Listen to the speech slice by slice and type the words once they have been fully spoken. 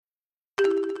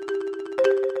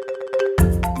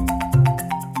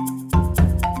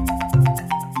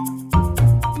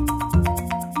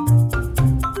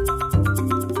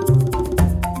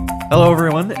Hello,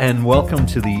 everyone, and welcome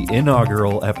to the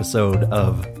inaugural episode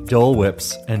of Dole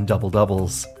Whips and Double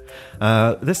Doubles.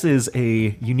 This is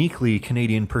a uniquely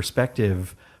Canadian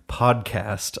perspective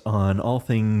podcast on all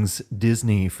things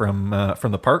Disney, from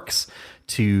the parks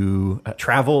to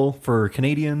travel for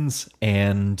Canadians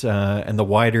and the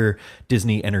wider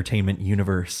Disney entertainment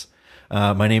universe.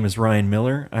 My name is Ryan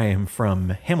Miller. I am from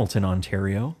Hamilton,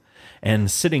 Ontario, and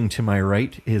sitting to my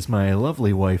right is my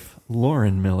lovely wife,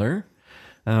 Lauren Miller.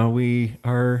 We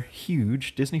are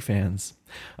huge Disney fans.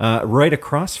 Right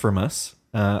across from us,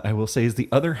 I will say, is the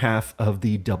other half of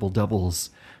the Double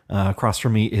Doubles. Across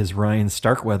from me is Ryan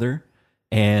Starkweather,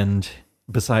 and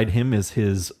beside him is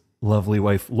his lovely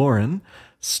wife, Lauren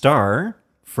Starr,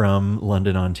 from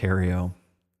London, Ontario.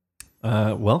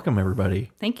 Welcome,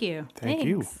 everybody. Thank you. Thank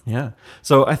you. Yeah.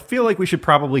 So I feel like we should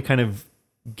probably kind of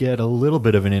get a little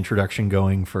bit of an introduction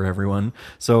going for everyone.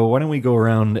 So why don't we go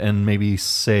around and maybe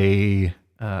say...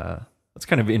 let's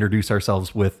kind of introduce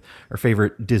ourselves with our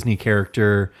favorite Disney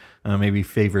character, maybe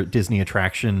favorite Disney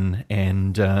attraction,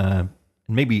 and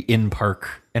maybe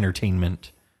in-park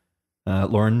entertainment.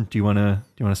 Lauren, do you want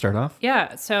to start off?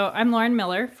 Yeah, so I'm Lauren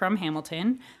Miller from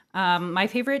Hamilton. My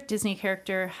favorite Disney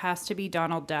character has to be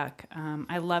Donald Duck.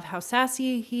 I love how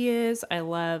sassy he is. I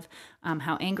love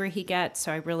how angry he gets,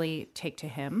 so I really take to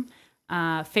him.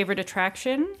 Favorite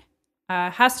attraction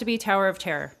has to be Tower of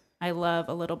Terror. I love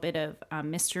a little bit of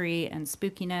mystery and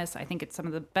spookiness. I think it's some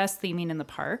of the best theming in the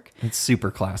park. It's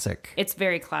super classic. It's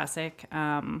very classic.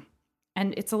 And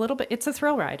it's a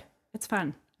thrill ride. It's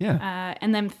fun. Yeah.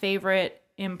 And then favorite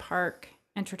in-park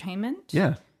entertainment?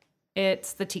 Yeah.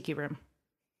 It's the Tiki Room.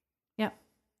 Yeah.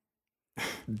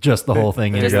 Just the whole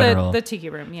thing in Just general. the Tiki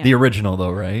Room, yeah. The original,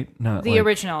 though, right? Not The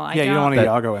original. Yeah, you don't want a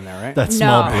Yago in there, right? that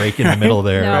small break in the middle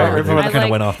there, No. right? Where I it kind of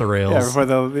like- went off the rails. Yeah, before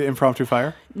the impromptu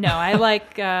fire. No, I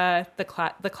like the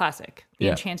classic, the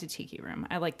Yeah. Enchanted Tiki Room.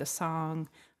 I like the song.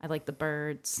 I like the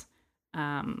birds.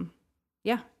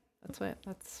 Yeah, that's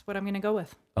what I'm going to go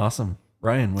with. Awesome.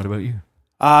 Ryan, what about you?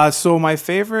 So my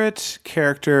favorite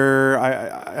character,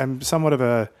 I'm somewhat of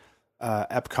a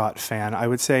Epcot fan. I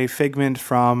would say Figment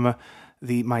from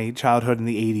my childhood in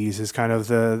the 80s is kind of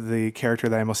the character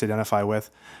that I most identify with.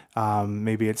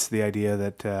 Maybe it's the idea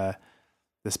that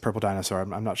this purple dinosaur,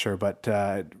 I'm not sure, but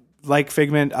like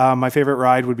Figment, my favorite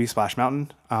ride would be Splash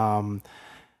Mountain.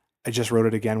 I just rode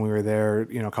it again. We were there,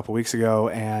 a couple weeks ago,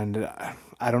 and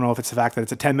I don't know if it's the fact that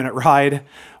it's a 10-minute ride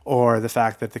or the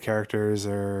fact that the characters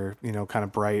are, kind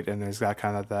of bright and there's got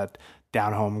kind of that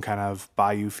down-home kind of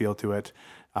bayou feel to it.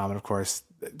 And of course,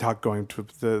 going to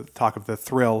the talk of the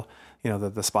thrill,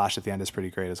 the splash at the end is pretty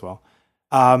great as well.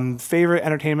 Favorite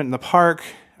entertainment in the park,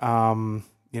 I'd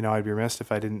be remiss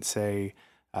if I didn't say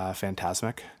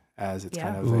Fantasmic, as it's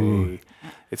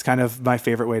it's kind of my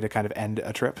favorite way to kind of end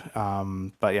a trip.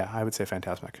 But yeah, I would say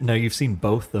Fantasmic. Now, you've seen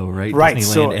both, though, right? Right,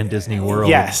 Disneyland and Disney World.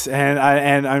 Yes, and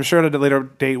I'm sure at a later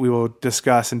date we will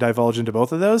discuss and divulge into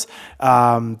both of those.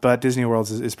 But Disney World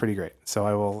is pretty great, so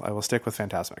I will stick with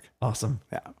Fantasmic. Awesome.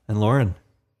 Yeah. And Lauren?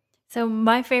 So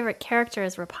my favorite character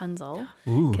is Rapunzel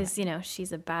Ooh. because,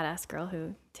 she's a badass girl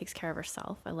who takes care of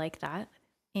herself. I like that.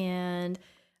 And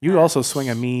You also swing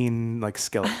a mean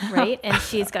skillet. right, and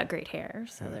she's got great hair,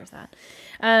 so there's that.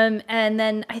 And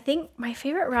then I think my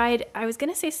favorite ride, I was going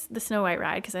to say the Snow White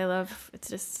ride because it's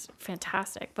just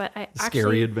fantastic. But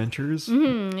Scary Adventures?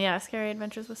 yeah, Scary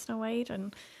Adventures with Snow White.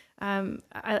 And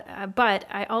but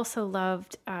I also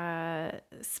loved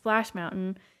Splash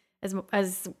Mountain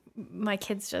as my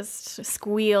kids just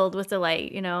squealed with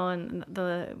delight, and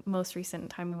the most recent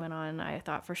time we went on, I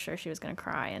thought for sure she was going to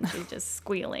cry, and she's just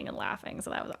squealing and laughing.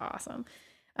 So that was awesome.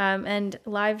 And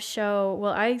live show,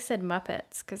 well, I said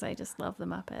Muppets because I just love the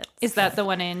Muppets. Is that the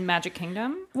one in Magic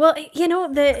Kingdom? Well,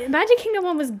 the Magic Kingdom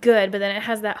one was good, but then it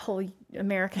has that whole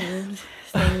American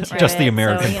thing to Just it. the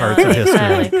American so, parts of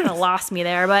history. Kind of lost me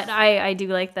there, but I do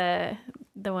like the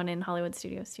one in Hollywood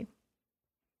Studios too.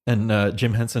 And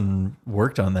Jim Henson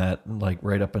worked on that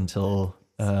right up until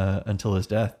his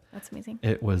death. That's amazing.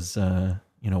 It was one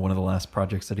of the last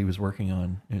projects that he was working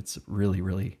on. It's really,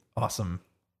 really awesome.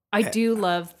 I do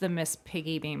love the Miss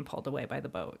Piggy being pulled away by the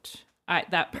boat.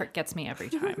 That part gets me every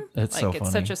time. It's so It's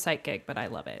funny. such a sight gig, but I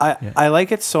love it. I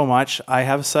like it so much. I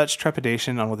have such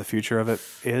trepidation on what the future of it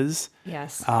is.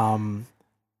 Yes.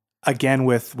 Again,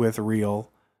 with Reel,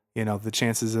 the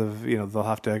chances of, they'll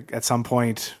have to at some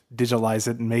point digitalize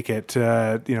it and make it,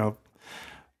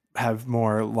 have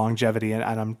more longevity.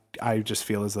 And I just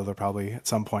feel as though they'll probably at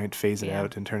some point phase it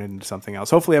out and turn it into something else.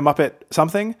 Hopefully a Muppet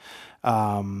something.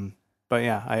 But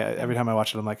yeah, every time I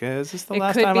watch it, I'm like, is this the It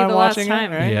last could time be I'm the last watching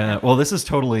time. it? Right? Yeah, well, this is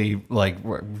totally like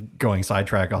we're going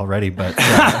sidetrack already, but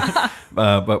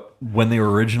but when they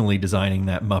were originally designing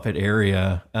that Muppet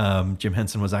area, Jim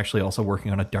Henson was actually also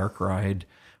working on a dark ride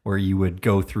where you would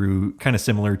go through kind of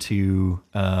similar to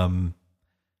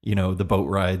the boat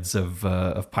rides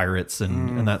of pirates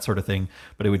and that sort of thing,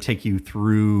 but it would take you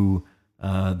through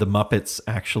the Muppets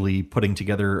actually putting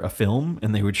together a film,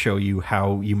 and they would show you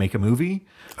how you make a movie,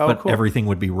 but cool. everything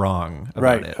would be wrong about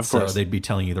Right, it. of So course. they'd be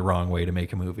telling you the wrong way to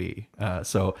make a movie.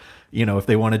 So, if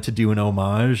they wanted to do an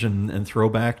homage and throw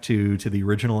back to the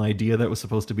original idea that was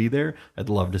supposed to be there, I'd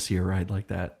love to see a ride like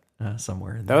that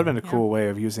somewhere. In That would there. have been a cool way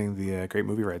of using the Great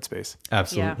Movie Ride space.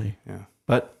 Absolutely. Yeah.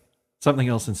 But something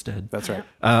else instead. That's right.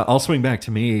 I'll swing back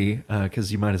to me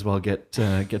because you might as well get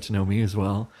to know me as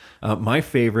well. My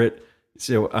favorite.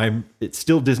 So it's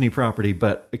still Disney property,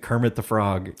 but Kermit the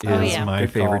Frog is my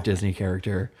Good favorite call. Disney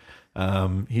character.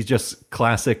 He's just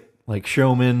classic, like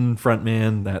showman,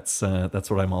 frontman. That's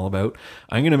what I'm all about.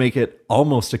 I'm going to make it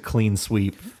almost a clean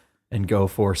sweep and go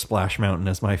for Splash Mountain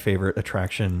as my favorite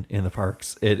attraction in the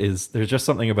parks. There's just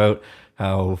something about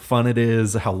how fun it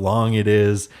is, how long it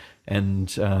is. And,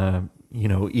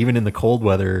 even in the cold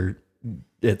weather,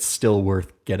 it's still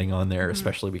worth getting on there,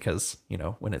 especially because,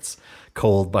 when it's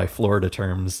cold by Florida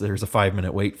terms, there's a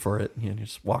 5-minute wait for it. You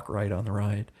just walk right on the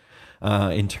ride.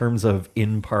 In terms of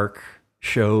in-park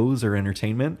shows or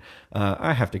entertainment,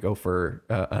 I have to go for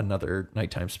another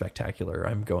nighttime spectacular.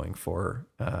 I'm going for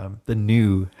the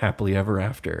new Happily Ever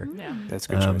After. Yeah. That's a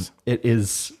good choice. It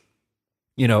is,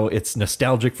 it's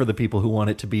nostalgic for the people who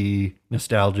want it to be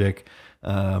nostalgic.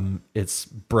 It's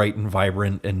bright and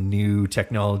vibrant and new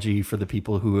technology for the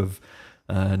people who have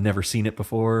never seen it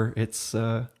before. It's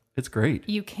great.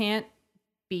 You can't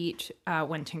beat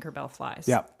When Tinkerbell Flies.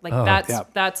 Yeah. Like Oh.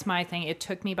 that's my thing. It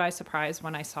took me by surprise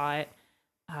when I saw it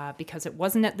because it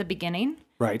wasn't at the beginning,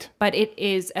 Right. but it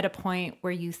is at a point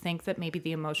where you think that maybe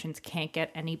the emotions can't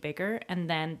get any bigger, and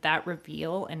then that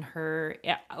reveal in her,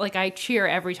 like I cheer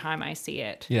every time I see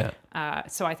it. Yeah,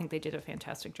 So I think they did a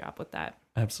fantastic job with that.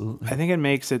 absolutely. I think it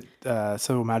makes it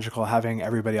so magical having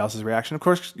everybody else's reaction. Of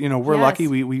course, we're Yes. lucky.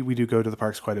 We do go to the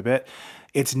parks quite a bit.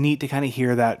 It's neat to kind of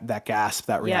hear that gasp,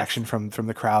 that reaction from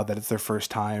the crowd that it's their first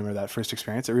time or that first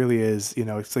experience. It really is,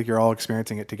 it's like you're all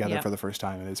experiencing it together Yeah. for the first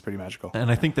time, and it's pretty magical.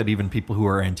 And I think that even people who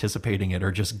are anticipating it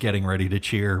are just getting ready to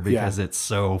cheer because it's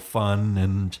so fun,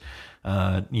 and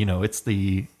it's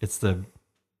the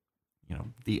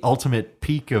the ultimate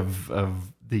peak of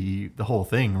the whole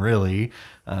thing. Really,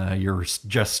 you're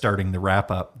just starting the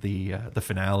wrap up, the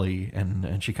finale,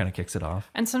 and she kind of kicks it off.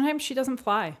 And sometimes she doesn't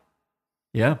fly,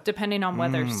 Yeah, depending on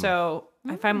weather. So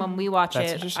I find when we watch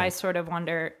That's it, interesting. I sort of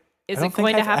wonder, is I don't it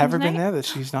going think to I've happen ever tonight? been there that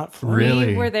she's not flying. Really?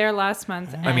 We were there last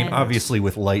month. I mean, and- obviously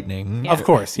with lightning. Yeah. Of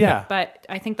course, yeah. But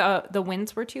I think the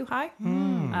winds were too high.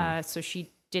 So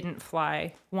she didn't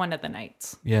fly one of the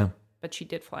nights, Yeah. but she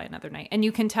did fly another night. And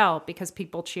you can tell because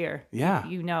people cheer. Yeah.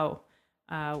 You know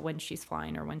when she's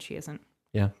flying or when she isn't.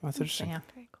 Yeah. That's interesting. Yeah.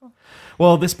 Very cool.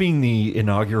 Well, this being the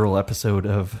inaugural episode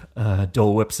of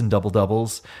Dole Whips and Double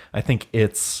Doubles, I think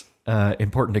it's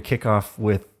important to kick off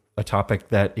with a topic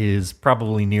that is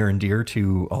probably near and dear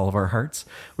to all of our hearts.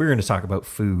 We're going to talk about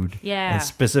food. Yeah. And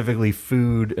specifically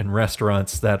food and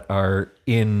restaurants that are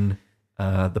in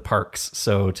the parks.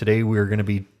 So today we're going to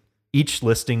be each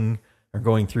listing or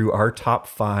going through our top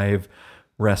 5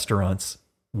 restaurants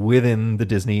within the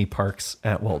Disney parks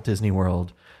at Walt Disney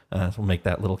World. So we'll make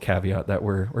that little caveat that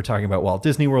we're talking about Walt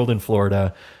Disney World in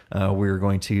Florida. We're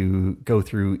going to go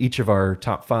through each of our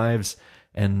top 5s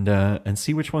and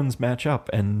see which ones match up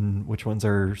and which ones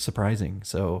are surprising.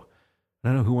 So I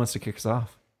don't know who wants to kick us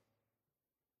off.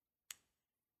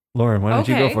 Lauren, why don't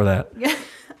you go Okay. for that?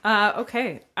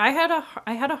 Okay. I had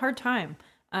a hard time.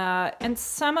 And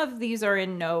some of these are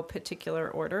in no particular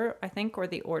order, I think, or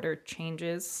the order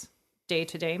changes day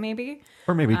to day, maybe.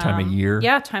 Or maybe time of year.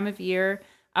 Yeah, time of year.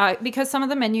 Because some of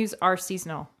the menus are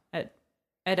seasonal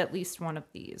at least one of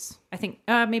these. I think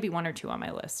maybe 1 or 2 on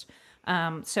my list.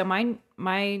 So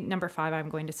my number 5 I'm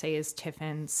going to say is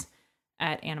Tiffin's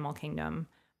at Animal Kingdom.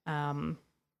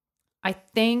 I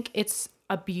think it's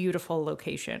a beautiful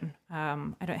location.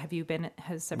 Have you been?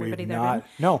 Has everybody We've there not. been?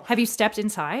 No. Have you stepped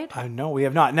inside? No, we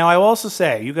have not. Now, I will also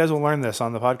say, you guys will learn this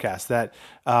on the podcast, that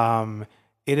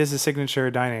it is a signature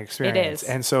dining experience. is.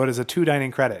 And so it is a 2 dining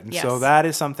credit. And so Yes. that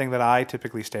is something that I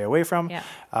typically stay away from, Yeah.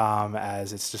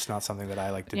 as it's just not something that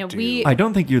I like to Yeah, do. I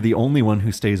don't think you're the only one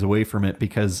who stays away from it,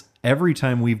 because every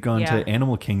time we've gone Yeah. to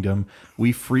Animal Kingdom,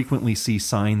 we frequently see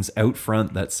signs out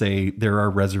front that say there are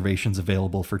reservations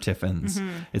available for Tiffin's.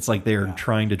 Mm-hmm. It's like they're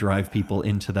trying to drive people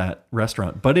into that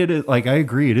restaurant. But it is, like, I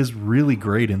agree, it is really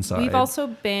great inside. We've also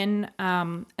been,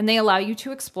 and they allow you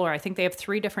to explore. I think they have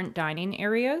 3 different dining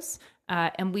areas,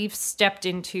 and we've stepped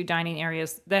into dining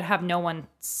areas that have no one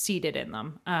seated in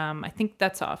them. I think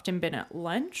that's often been at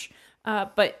lunch,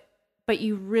 but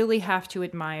you really have to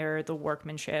admire the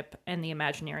workmanship and the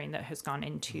Imagineering that has gone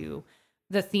into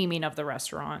the theming of the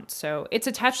restaurant. So it's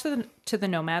attached to the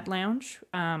Nomad Lounge,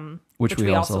 which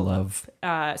we also love.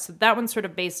 So that one's sort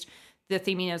of based, the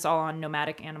theming is all on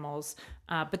nomadic animals.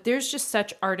 But there's just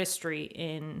such artistry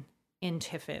in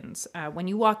Tiffin's. When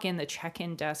you walk in, the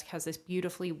check-in desk has this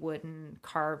beautifully wooden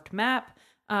carved map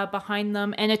behind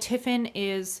them. And a tiffin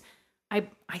is, I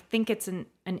think it's an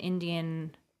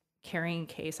Indian carrying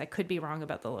case. I could be wrong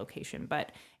about the location,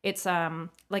 but it's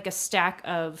like a stack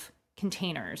of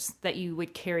containers that you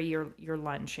would carry your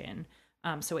lunch in.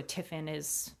 So a tiffin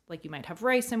is like, you might have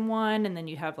rice in one, and then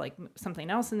you have like something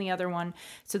else in the other one.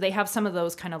 So they have some of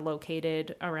those kind of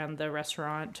located around the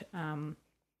restaurant.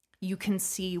 You can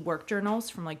see work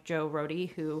journals from like Joe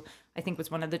Rohde, who I think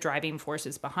was one of the driving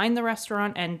forces behind the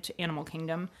restaurant and Animal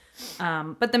Kingdom.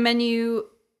 But the menu,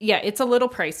 yeah, it's a little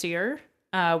pricier.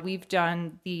 We've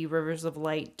done the Rivers of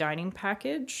Light dining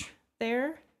package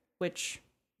there, which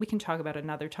we can talk about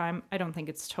another time. I don't think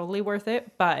it's totally worth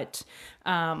it, but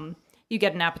you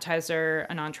get an appetizer,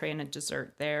 an entree, and a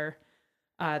dessert there.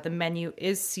 The menu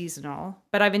is seasonal,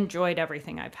 but I've enjoyed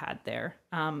everything I've had there.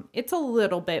 It's a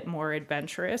little bit more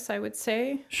adventurous, I would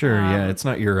say. Sure, yeah, it's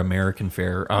not your American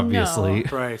fare, obviously.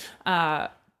 Right.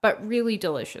 But really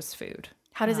delicious food.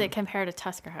 How does it compare to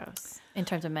Tusker House in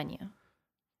terms of menu?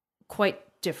 Quite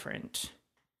different,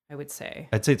 I would say.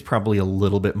 I'd say it's probably a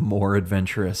little bit more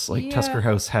adventurous. Like Yeah. Tusker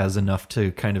House has enough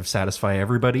to kind of satisfy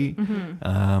everybody,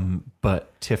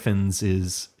 but Tiffin's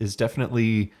is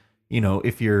definitely, you know,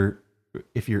 if you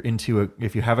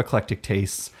have eclectic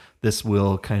tastes, this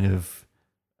will kind of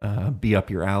be up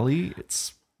your alley.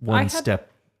 It's one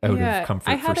step out of comfort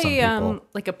I had for some people.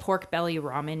 like a pork belly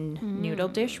ramen noodle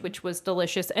dish, which was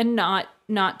delicious and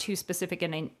not too specific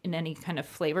in any kind of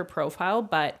flavor profile,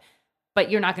 but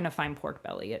you're not going to find pork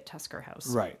belly at Tusker House.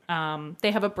 Right.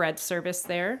 They have a bread service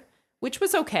there, which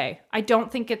was okay. I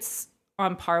don't think it's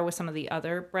on par with some of the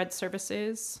other bread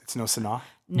services. It's no Sanaa.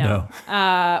 No.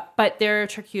 But their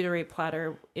charcuterie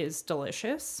platter is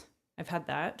delicious. I've had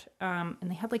that. And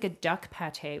they had like a duck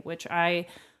pate, which I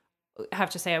have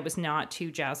to say I was not too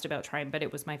jazzed about trying, but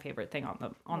it was my favorite thing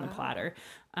on the platter.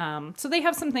 So they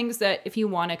have some things that if you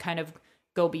want to kind of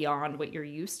go beyond what you're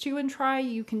used to and try,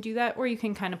 you can do that, or you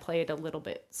can kind of play it a little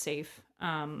bit safe.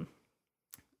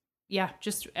 Yeah,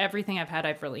 just everything I've had,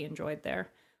 I've really enjoyed there.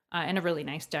 And a really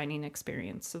nice dining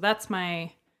experience. So that's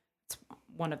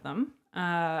one of them.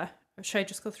 Should I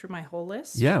just go through my whole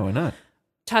list? Yeah, why not?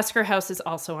 Tusker House is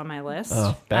also on my list.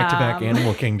 Back-to-back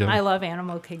Animal Kingdom. I love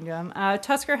Animal Kingdom.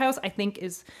 Tusker House, I think,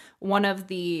 is one of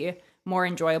the more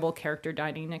enjoyable character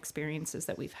dining experiences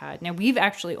that we've had. Now, we've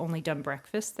actually only done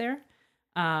breakfast there.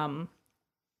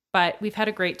 But we've had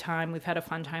a great time. We've had a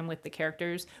fun time with the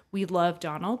characters. We love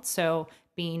Donald. So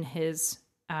being his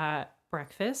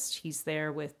breakfast, he's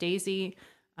there with Daisy.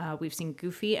 We've seen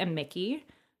Goofy and Mickey.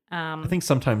 I think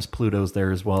sometimes Pluto's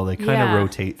there as well. They kind of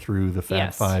rotate through the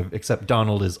Fab Five, except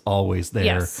Donald is always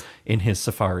there in his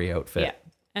safari outfit. Yeah.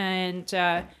 And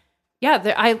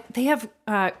they have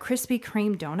Krispy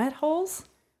Kreme donut holes,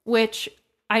 which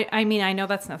I mean, I know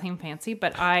that's nothing fancy,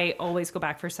 but I always go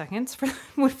back for seconds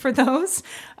for those.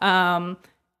 I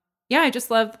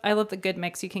love the good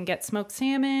mix. You can get smoked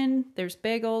salmon, there's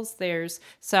bagels, there's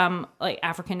some like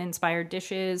African inspired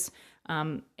dishes,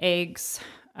 eggs,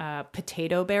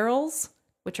 potato barrels,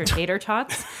 which are tater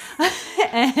tots.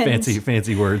 And,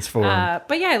 fancy words for them.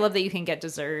 But yeah, I love that you can get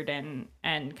dessert and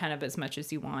kind of as much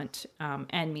as you want,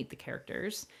 and meet the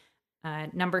characters.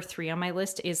 Number 3 on my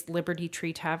list is Liberty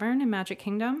Tree Tavern in Magic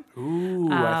Kingdom.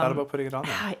 Ooh, I thought about putting it on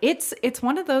there. It's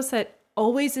one of those that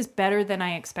always is better than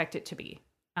I expect it to be.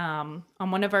 On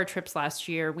one of our trips last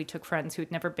year, we took friends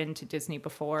who'd never been to Disney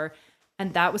before,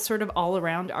 and that was sort of all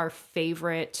around our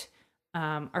favorite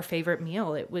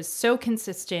meal. It was so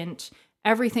consistent.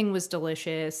 Everything was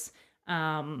delicious.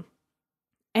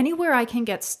 Anywhere I can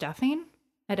get stuffing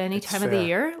at any time of the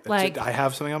year, I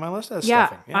have something on my list as yeah,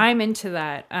 stuffing. Yeah, I'm into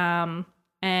that.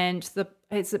 And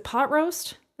is it pot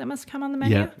roast that must come on the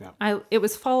menu. Yeah. It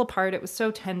was fall apart. It was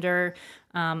so tender.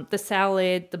 The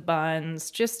salad, the buns,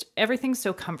 just everything's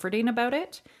so comforting about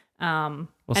it. Well,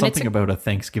 something about a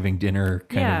Thanksgiving dinner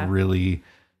kind of really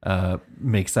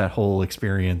makes that whole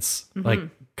experience like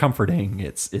comforting.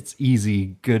 It's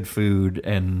easy, good food,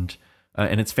 and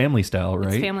it's family style,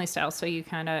 right? It's family style, so you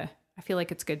I feel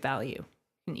like it's good value.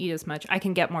 You can eat as much. I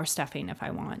can get more stuffing if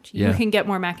I want. You can get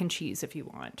more mac and cheese if you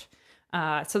want.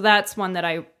 So that's one that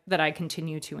I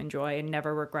continue to enjoy and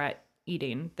never regret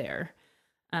eating there.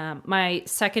 My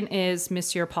second is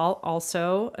Monsieur Paul,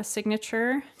 also a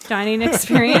signature dining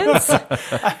experience.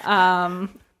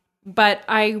 But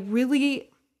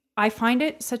I find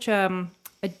it such a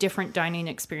different dining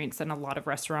experience than a lot of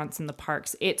restaurants in the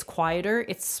parks. It's quieter,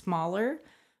 it's smaller.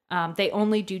 They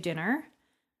only do dinner.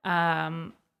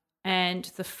 And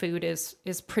the food is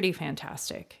pretty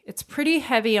fantastic. It's pretty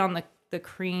heavy on the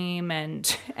cream and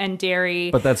dairy.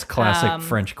 But that's classic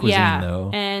French cuisine, though.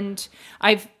 And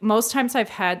most times I've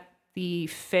had the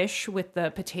fish with the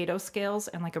potato scales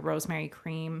and like a rosemary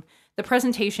cream. The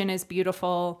presentation is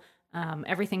beautiful.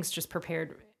 Everything's just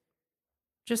prepared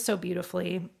just so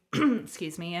beautifully.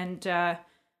 Excuse me. And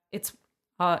it's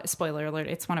spoiler alert,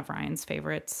 it's one of Ryan's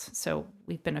favorites. So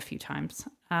we've been a few times.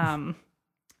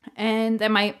 And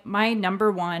then my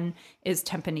number one is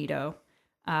Tempranillo,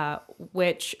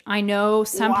 which I know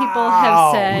some people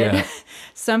have said.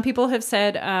 Some people have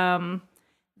said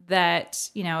that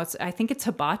I think it's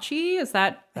hibachi. Is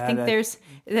that I think there's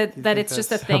that it's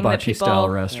just a thing that people style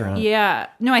restaurant. Yeah,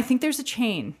 no, I think there's a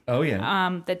chain. Oh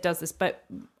yeah, that does this, but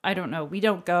I don't know. We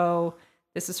don't go.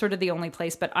 This is sort of the only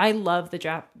place, but I love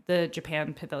the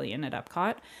Japan Pavilion at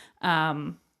Epcot.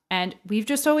 And we've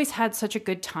just always had such a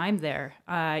good time there.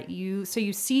 You're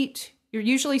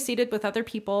usually seated with other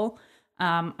people.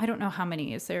 I don't know how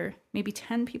many. Is there maybe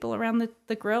 10 people around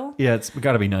the grill? Yeah, it's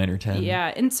got to be 9 or 10.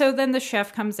 Yeah. And so then the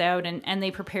chef comes out and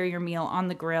they prepare your meal on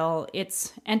the grill.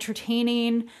 It's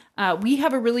entertaining. We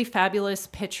have a really fabulous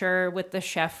picture with the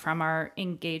chef from our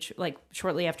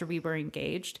shortly after we were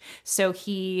engaged. So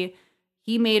he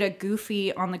made a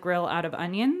goofy on the grill out of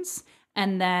onions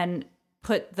and then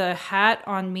put the hat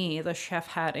on me, the chef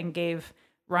hat, and gave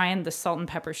Ryan the salt and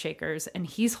pepper shakers. And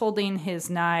he's holding his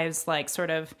knives like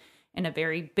sort of in a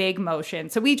very big motion.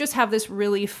 So we just have this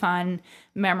really fun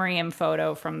memory and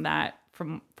photo from that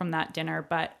dinner.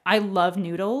 But I love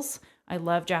noodles. I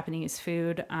love Japanese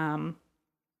food. And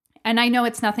I know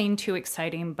it's nothing too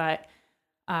exciting, but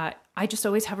I just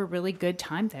always have a really good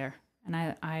time there. And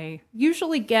I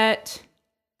usually get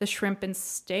the shrimp and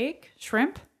steak.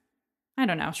 Shrimp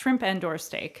and or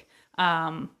steak.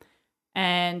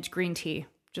 And green tea.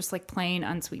 Just like plain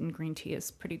unsweetened green tea is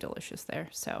pretty delicious there.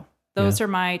 So those are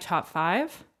my top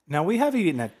 5. Now, we have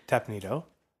eaten at Tempranillo,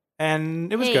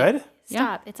 and it was good.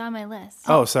 Stop. It's on my list.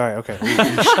 Oh, sorry. Okay.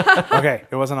 Okay.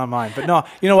 It wasn't on mine. But no,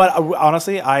 you know what?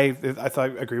 Honestly, I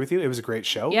thought I agree with you. It was a great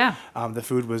show. Yeah. The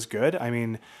food was good. I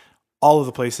mean, all of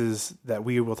the places that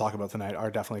we will talk about tonight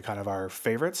are definitely kind of our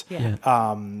favorites. Yeah.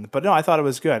 But no, I thought it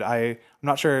was good. I'm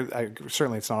not sure.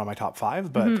 Certainly it's not on my top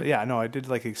 5, but yeah, no, I did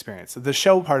like the experience. The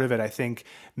show part of it, I think,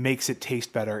 makes it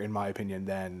taste better, in my opinion,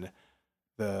 than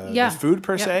the food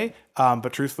per se.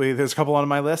 But truthfully, there's a couple on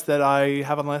my list that I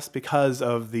have on the list because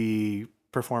of the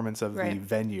performance of the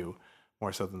venue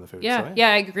more so than the food. Yeah. So, yeah,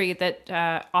 I agree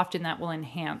that often that will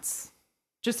enhance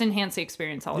the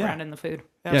experience all around in the food.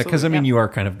 Yeah, because I mean, you are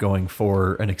kind of going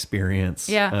for an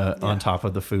experience on top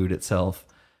of the food itself.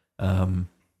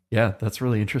 Yeah, that's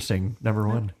really interesting. Number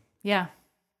 1. Yeah.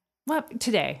 Well,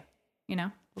 today,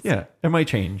 We'll yeah, it might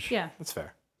change. Yeah. that's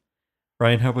fair.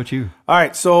 Ryan, how about you? All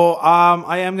right, so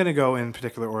I am going to go in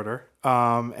particular order,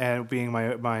 and being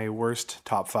my worst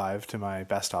top 5 to my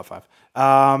best top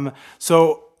 5.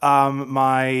 So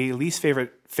my least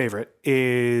favorite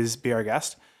is Be Our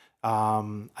Guest.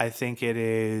 I think it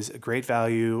is a great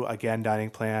value, again,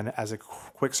 dining plan as a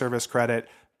quick service credit,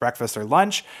 breakfast or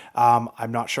lunch.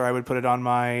 I'm not sure I would put it on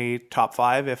my top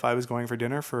 5 if I was going for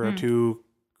dinner for a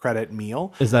 2-credit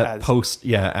meal. Is that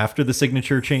after the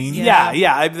signature change?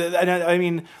 Yeah. I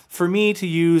mean, for me to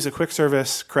use a quick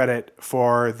service credit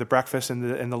for the breakfast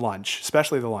and the lunch,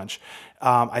 especially the lunch,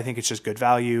 I think it's just good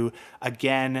value.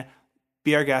 Again,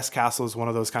 Be Our Guest Castle is one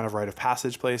of those kind of rite of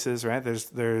passage places, right?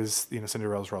 There's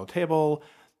Cinderella's Royal Table,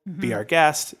 Be Our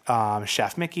Guest,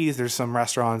 Chef Mickey's. There's some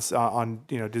restaurants on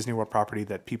Disney World property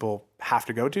that people have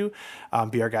to go to.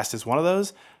 Be Our Guest is one of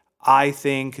those. I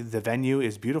think the venue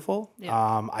is beautiful.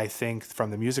 Yeah. I think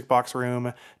from the music box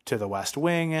room to the West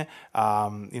Wing,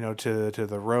 to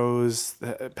the rose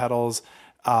petals,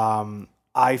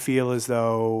 I feel as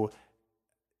though,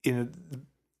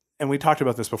 and we talked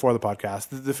about this before the podcast,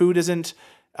 the food isn't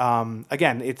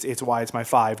Again, it's why it's my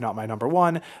 5, not my number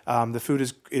 1. The food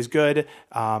is good.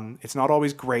 It's not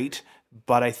always great,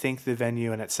 but I think the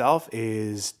venue in itself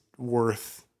is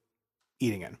worth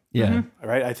eating in. Yeah. All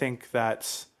right. I think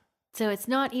that's. So it's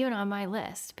not even on my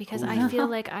list because I feel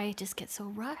like I just get so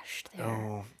rushed there.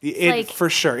 Oh, like for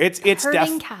sure. It's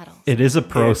herding cattle. It is a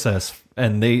process,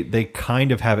 and they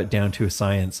kind of have it down to a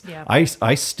science. Yeah.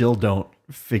 I still don't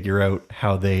figure out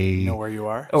how they know where you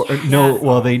are. Or no,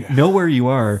 well, they know where you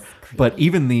are, but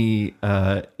even the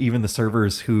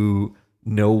servers who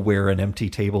know where an empty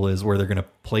table is, where they're going to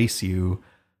place you,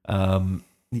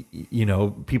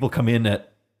 people come in at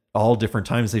all different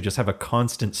times. They just have a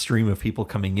constant stream of people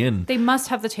coming in. They must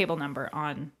have the table number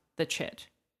on the chit.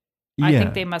 Yeah. I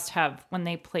think they must have, when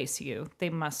they place you, they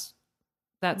must,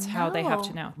 that's how they have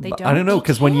to know. They don't. I don't know,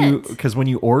 because when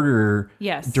you order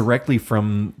Yes. directly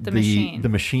from the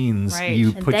machines, Right.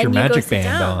 you And put then your you go magic sit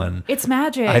band down. on. It's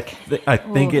magic. I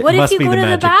think it What must if be you the go to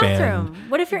the magic bathroom?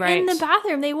 band. What if you're in the Right.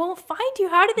 bathroom? They won't find you.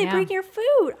 How did they Yeah. bring your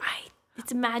food?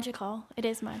 It's magical. It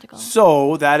is magical.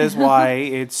 So that is why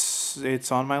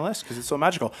it's on my list, because it's so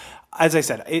magical. As I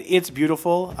said, it's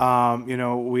beautiful.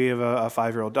 We have a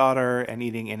 5-year-old daughter, and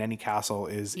eating in any castle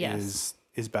is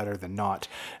better than not.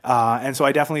 And so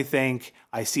I definitely think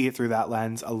I see it through that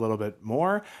lens a little bit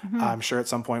more. I'm sure at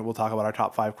some point we'll talk about our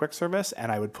top 5 quick service,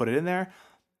 and I would put it in there.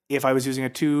 If I was using a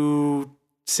 2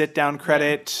 sit-down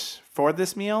credit for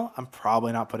this meal, I'm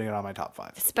probably not putting it on my top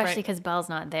 5. Especially Right. because Belle's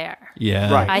not there.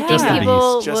 Yeah, Right. I think Just the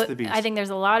people. beast. Just the beast. I think there's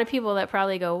a lot of people that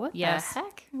probably go, "What Yes. the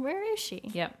heck? Where is she?"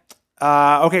 Yep.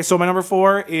 Okay, so my number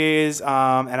 4 is, and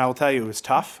I will tell you, it was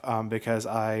tough because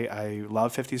I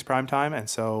love 50s primetime, and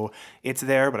so it's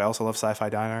there, but I also love Sci-Fi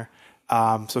Diner.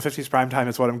 So 50s primetime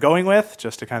is what I'm going with,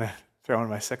 just to kind of throw in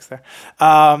my 6 there.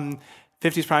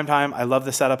 50s primetime, I love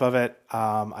the setup of it.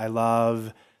 I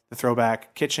love the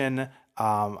throwback kitchen.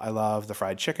 I love the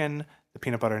fried chicken. The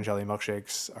peanut butter and jelly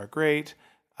milkshakes are great.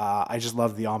 I just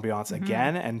love the ambiance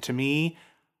again, and to me,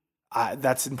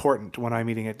 that's important when I'm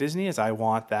eating at Disney. Is I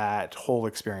want that whole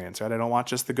experience, right? I don't want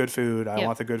just the good food. I Yep.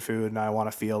 want the good food, and I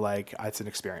want to feel like it's an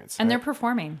experience. And right? they're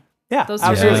performing. yeah, Those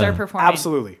absolutely. servers are performing.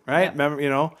 Absolutely, right? Yep.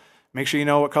 Remember, make sure you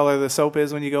know what color the soap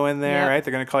is when you go in there, Yep. right?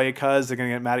 They're going to call you cuz. They're going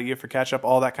to get mad at you for ketchup.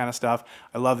 All that kind of stuff.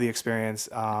 I love the experience.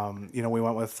 We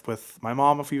went with my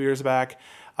mom a few years back,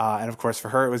 and of course for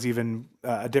her it was even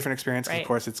a different experience. 'Cause Right. Of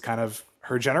course, it's kind of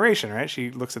her generation, right?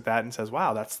 She looks at that and says,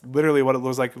 "Wow, that's literally what it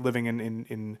was like living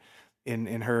in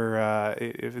her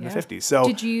in the 50s." So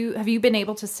Have you been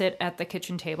able to sit at the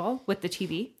kitchen table with the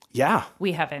TV? yeah,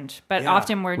 We haven't, but Yeah.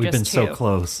 often we're we've just been two. so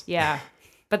close. Yeah.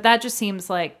 But that just seems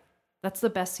like that's the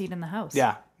best seat in the house.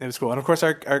 yeah, it was cool. And of course,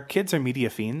 our kids are media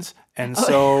fiends, and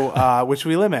so which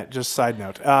we limit. Just side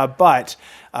note, but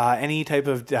any type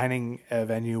of dining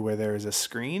venue where there is a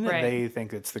screen, Right. they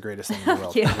think it's the greatest thing in the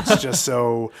world. Yeah. It's just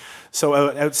so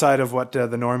outside of what the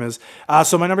norm is.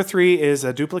 So my number 3 is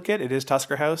a duplicate. It is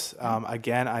Tusker House.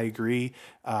 Again, I agree.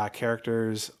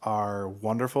 Characters are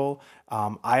wonderful.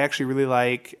 I actually really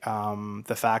like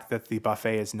the fact that the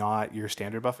buffet is not your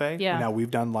standard buffet. Yeah. Now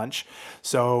we've done lunch,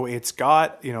 so it's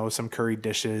got some curried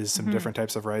dishes, some different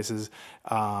types of rices.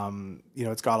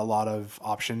 It's got a lot of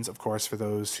options, of course, for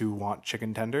those who want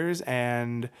chicken tenders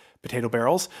and potato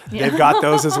barrels. They've got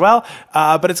those as well.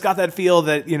 But it's got that feel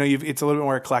that it's a little bit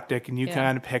more eclectic, and you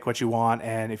kind of pick what you want.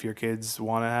 And if your kids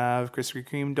want to have Krispy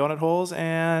Kreme donut holes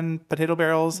and potato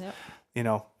barrels,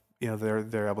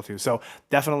 they're able to. So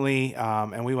definitely,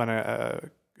 and we went a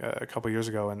couple years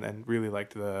ago and really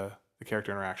liked the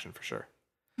character interaction for sure.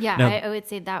 Yeah, Now- I would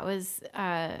say that was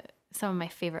some of my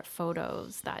favorite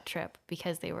photos that trip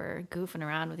because they were goofing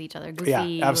around with each other.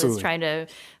 Goofy was absolutely. trying to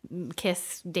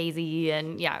kiss Daisy,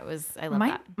 and I love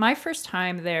that. My first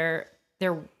time there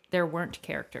weren't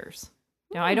characters.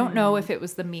 Now I don't know if it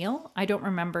was the meal. I don't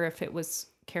remember if it was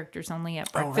characters only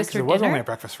at breakfast or it was dinner. only at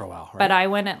breakfast for a while, right? But I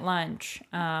went at lunch,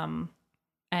 and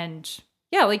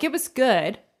yeah, like it was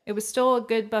good. It was still a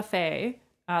good buffet.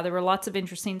 There were lots of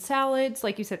interesting salads,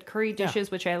 like you said, curry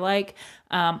dishes, which I like.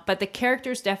 But the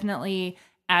characters definitely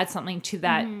add something to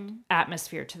that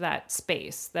atmosphere, to that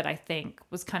space that I think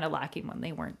was kind of lacking when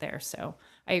they weren't there. So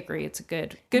I agree. It's a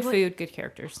good food, good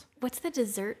characters. What's the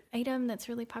dessert item that's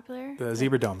really popular? The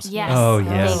zebra domes. Yes. Oh,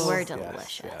 yes. They were Yes,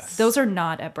 delicious. yes. Those are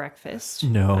not at breakfast.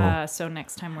 No. So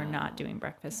next time we're not doing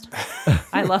breakfast.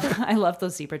 I love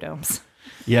those zebra domes.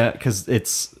 Yeah, because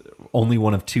it's only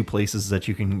one of 2 places that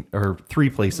you can, or 3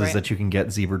 places Right. that you can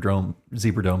get zebra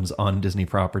domes on Disney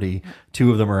property.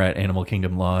 2 of them are at Animal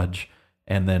Kingdom Lodge,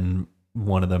 and then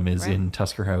one of them is Right. in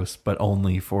Tusker House, but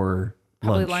only for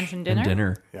Probably lunch and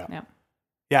dinner? Yeah. Yeah.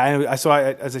 Yeah, as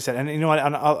I said, and you know what,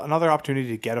 another opportunity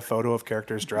to get a photo of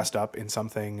characters dressed up in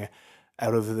something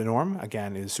out of the norm,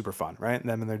 again, is super fun, right?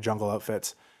 Them in their jungle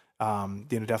outfits,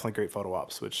 definitely great photo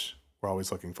ops, which we're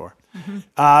always looking for.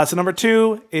 So number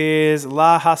 2 is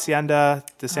La Hacienda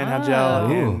de San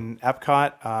Angel in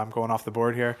Epcot. I'm going off the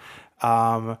board here.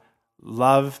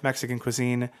 Love Mexican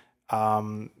cuisine.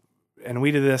 And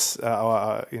we did this,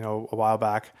 a while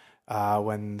back.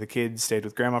 When the kids stayed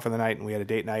with grandma for the night and we had a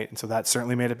date night. And so that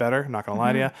certainly made it better. I'm not going to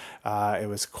lie to you. It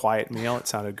was a quiet meal. It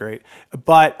sounded great.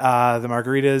 But the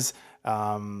margaritas,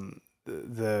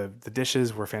 the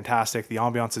dishes were fantastic. The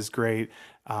ambiance is great.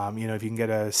 If you can get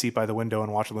a seat by the window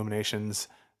and watch Illuminations,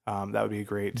 that would be a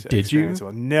great experience.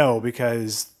 Well, no,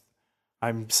 because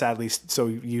I'm sadly so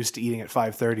used to eating at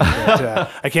 5:30 that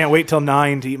I can't wait till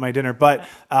 9 to eat my dinner. But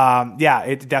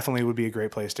it definitely would be a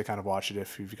great place to kind of watch it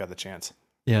if you've got the chance.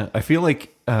 Yeah, I feel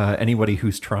like anybody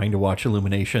who's trying to watch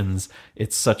Illuminations,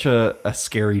 it's such a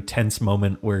scary, tense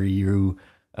moment where you're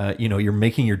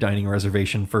making your dining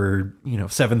reservation for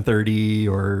 7:30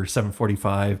 or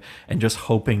 7:45, and just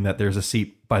hoping that there's a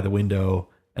seat by the window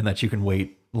and that you can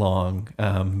wait long.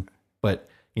 But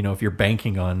if you're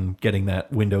banking on getting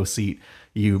that window seat,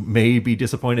 you may be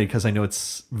disappointed, because I know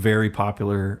it's very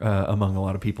popular among a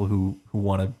lot of people who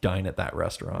want to dine at that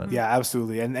restaurant. Yeah,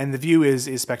 absolutely. And the view is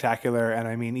spectacular. And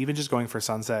I mean, even just going for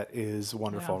sunset is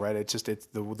wonderful, right? It's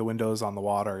the windows on the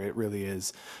water. It really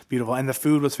is beautiful. And the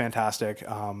food was fantastic.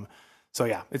 So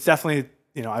yeah, it's definitely,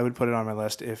 I would put it on my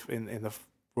list if in the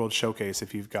World Showcase,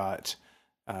 if you've got,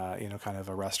 kind of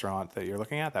a restaurant that you're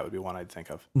looking at, that would be one I'd think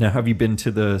of. Now, have you been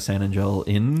to the San Angel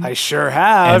Inn? I sure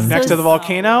have, next to the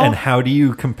volcano. And how do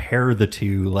you compare the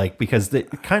two? Like, because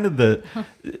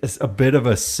it's a bit of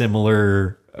a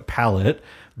similar palette,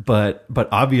 but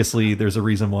obviously there's a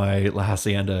reason why La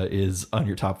Hacienda is on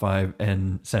your top 5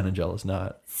 and San Angel is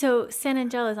not. So San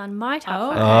Angel is on my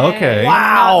top 5. Oh, okay.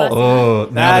 Wow. Oh,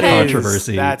 now the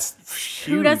controversy. That's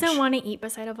huge. Who doesn't want to eat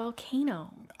beside a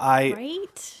volcano?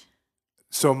 Right?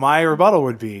 So my rebuttal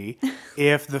would be,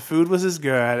 if the food was as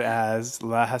good as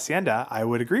La Hacienda, I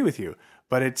would agree with you.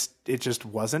 But it just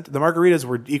wasn't. The margaritas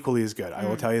were equally as good. I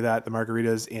will tell you that. The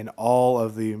margaritas in all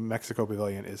of the Mexico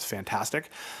Pavilion is fantastic.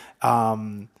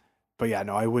 But yeah,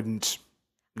 no, I wouldn't.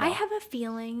 No. I have a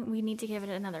feeling we need to give it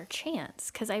another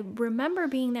chance, because I remember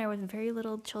being there with very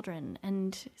little children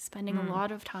and spending a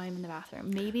lot of time in the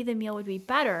bathroom. Maybe the meal would be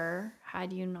better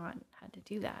had you not had to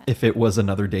do that. If it was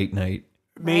another date night.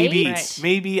 Maybe, right?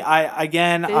 Maybe Food's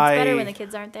better when the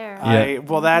kids aren't there.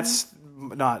 Well, that's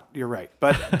not. You're right,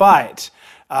 but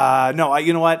no.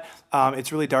 You know what?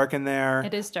 It's really dark in there.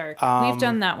 It is dark. We've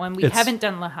done that one. We haven't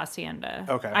done La Hacienda.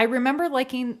 Okay. I remember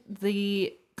liking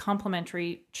the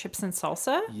complimentary chips and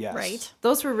salsa. Yes. Right.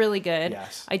 Those were really good.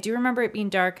 Yes. I do remember it being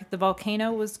dark. The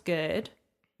volcano was good.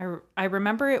 I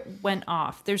remember it went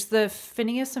off. There's the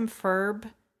Phineas and Ferb.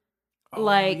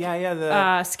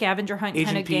 The scavenger hunt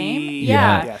kind of game.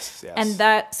 Yeah. Yes.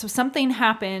 And so something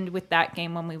happened with that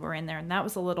game when we were in there, and that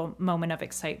was a little moment of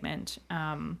excitement.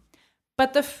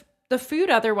 But the food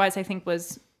otherwise, I think,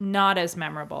 was not as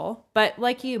memorable. But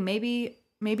like you, maybe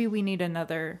we need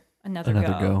another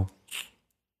go.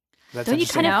 Don't you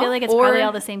kind of feel like it's probably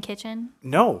all the same kitchen?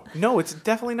 No, it's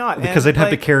definitely not. Because they'd have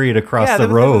to carry it across the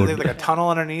road. There's like a tunnel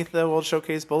underneath the World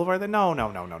Showcase Boulevard.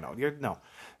 No.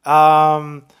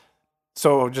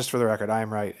 So just for the record, I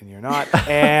am right and you're not.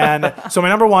 And so my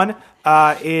number 1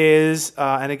 is,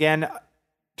 and again,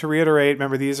 to reiterate,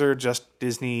 remember, these are just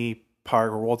Disney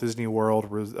Park or Walt Disney World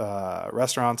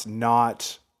restaurants,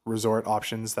 not resort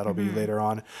options. That'll be later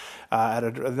on at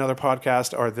another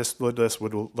podcast, or this list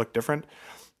would look different.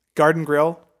 Garden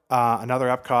Grill, another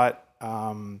Epcot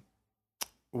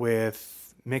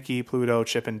with Mickey, Pluto,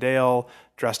 Chip and Dale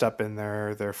dressed up in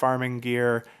their farming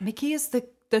gear. Mickey is the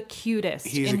cutest.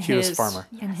 He's the cutest farmer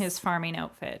in his farming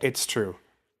outfit. It's true.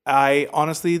 I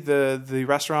honestly, the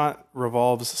restaurant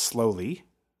revolves slowly.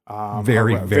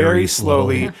 Very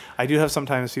slowly. I do have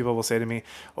sometimes people will say to me,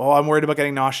 "Oh, I'm worried about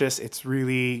getting nauseous." It's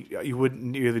really, you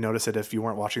wouldn't really notice it if you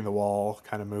weren't watching the wall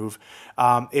kind of move.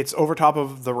 It's over top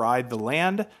of the ride, The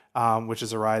Land, which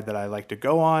is a ride that I like to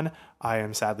go on. I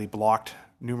am sadly blocked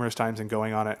numerous times in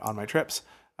going on it on my trips.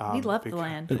 We love The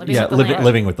Land.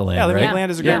 Living with the Land. Yeah, Living right? with the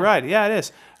Land is a great ride. Yeah, it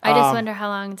is. I just wonder how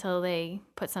long until they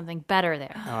put something better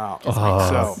there.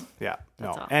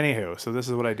 Anywho, so this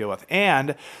is what I deal with.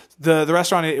 And the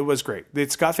restaurant, it was great.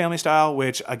 It's got family style,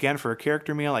 which again, for a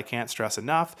character meal, I can't stress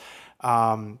enough.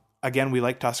 Again, we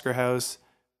like Tusker House,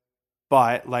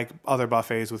 but like other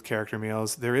buffets with character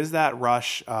meals, there is that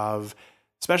rush of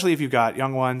especially if you've got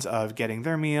young ones, of getting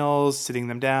their meals, sitting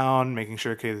them down, making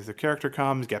sure, okay, the character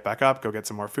comes, get back up, go get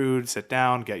some more food, sit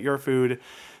down, get your food,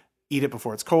 eat it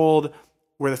before it's cold.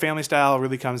 Where the family style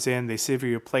really comes in, they serve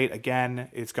you a plate again.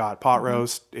 It's got pot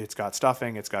roast, it's got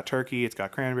stuffing, it's got turkey, it's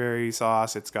got cranberry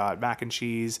sauce, it's got mac and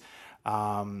cheese.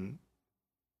 And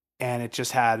it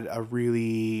just had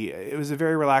it was a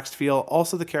very relaxed feel.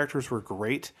 Also, the characters were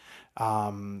great.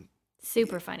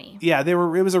 Super funny. Yeah, it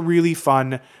was a really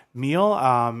fun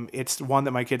meal. It's one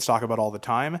that my kids talk about all the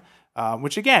time,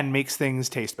 which again makes things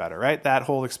taste better, right? That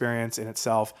whole experience in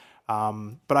itself.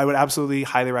 But I would absolutely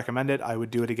highly recommend it. I would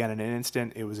do it again in an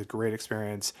instant. It was a great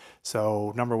experience.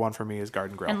 So number one for me is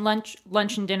Garden Grill. And lunch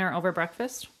and dinner over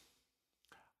breakfast?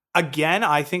 Again,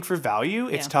 I think for value,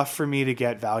 it's Yeah. tough for me to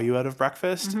get value out of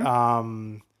breakfast.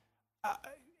 Mm-hmm.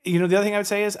 The other thing I would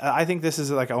say is I think this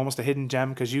is like almost a hidden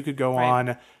gem, because you could go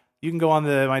Right. you can go on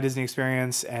the My Disney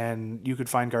Experience and you could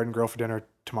find Garden Grill for dinner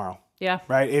tomorrow, Yeah.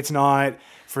 right? It's not,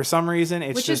 for some reason,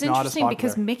 it's Which just is not as interesting popular.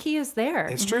 because Mickey is there.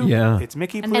 It's true. Yeah. It's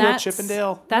Mickey, And Pluto, that's- Chip and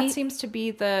Dale. That seems to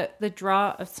be the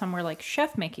draw of somewhere like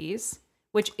Chef Mickey's,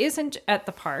 which isn't at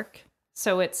the park.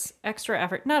 So it's extra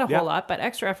effort, not a Yeah. whole lot, but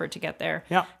extra effort to get there.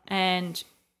 Yeah. And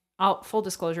full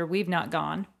disclosure, we've not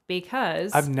gone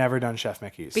because I've never done Chef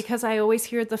Mickey's. I always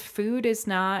hear the food is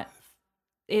not,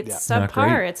 it's Not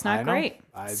subpar. great. It's I not know. great.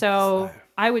 So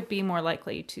I would be more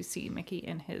likely to see Mickey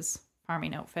in his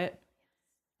farming outfit.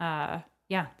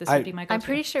 This would be my go-to. I'm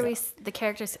pretty sure the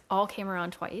characters all came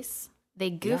around twice. They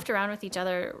goofed around with each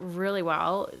other really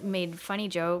well, made funny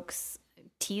jokes,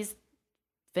 teased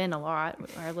Finn a lot,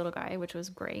 our little guy, which was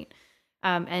great.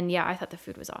 And yeah, I thought the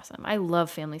food was awesome. I love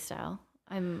family style.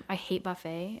 I hate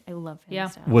buffet. I love family Yeah.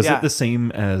 style. Was Yeah. it the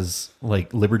same as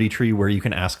like Liberty Tree, where you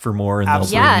can ask for more and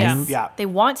Absolutely. they'll bring Yes. in? Yeah. They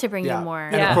want to bring Yeah. you more.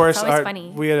 And Yeah. of course, It's always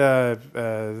funny. we had a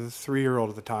 3-year-old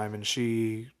at the time, and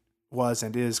she was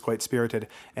and is quite spirited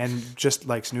and just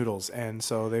likes noodles. And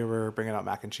so they were bringing out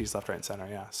mac and cheese left, right, and center.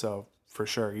 Yeah. So for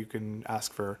sure, you can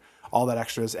ask for all that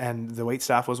extras. And the wait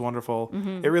staff was wonderful.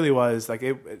 Mm-hmm. It really was. Like,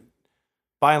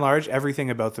 by and large, everything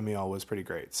about the meal was pretty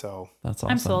great. So That's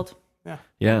awesome. I'm sold.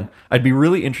 Yeah, I'd be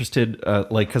really interested,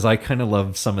 because I kind of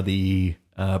love some of the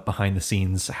behind the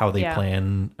scenes, how they Yeah.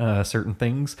 plan certain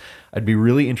things. I'd be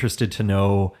really interested to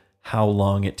know how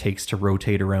long it takes to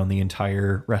rotate around the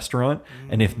entire restaurant,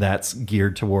 and if that's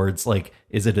geared towards like,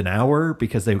 is it an hour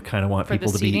because they kind of want For the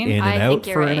people to be seating? in and I out think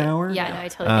you're for right. an hour? Yeah, no, I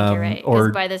totally think you're right. or-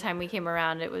 Because by the time we came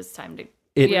around, it was time to.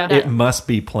 It must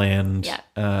be planned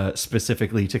Yeah.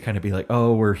 specifically to kind of be like,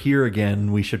 oh, we're here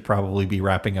again. We should probably be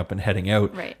wrapping up and heading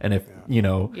out. Right. And if,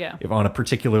 Yeah. if on a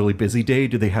particularly busy day,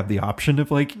 do they have the option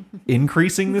of like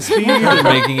increasing the speed and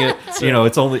making it,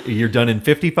 it's only, you're done in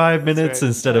 55 minutes right.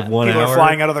 instead of 1 people hour. are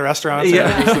flying out of the restaurants.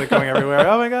 Yeah. And just, like, going everywhere.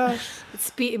 Oh my gosh.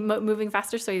 Moving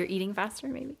faster, so you're eating faster,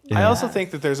 maybe. I also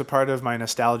think that there's a part of my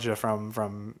nostalgia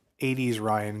from 80s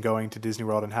Ryan going to Disney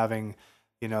World and having,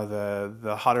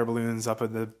 the hot air balloons up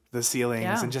in the ceilings,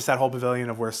 Yeah. and just that whole pavilion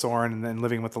of where Soren and then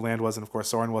Living with the Land was. And of course,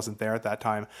 Soren wasn't there at that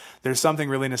time. There's something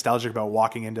really nostalgic about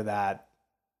walking into that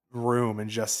room and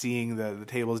just seeing the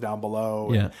tables down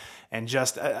below. Yeah. And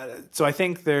just, so I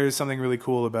think there's something really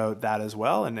cool about that as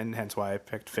well. And hence why I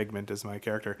picked Figment as my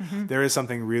character. Mm-hmm. There is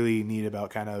something really neat about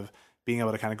kind of being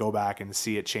able to kind of go back and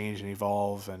see it change and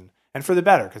evolve, and for the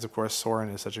better, because of course Soren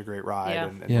is such a great ride, Yeah.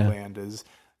 and Yeah. the land is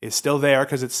still there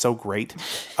because it's so great.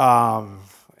 So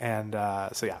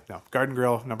yeah, no, Garden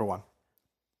Grill number one.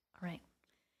 All right.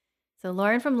 So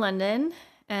Lauren from London,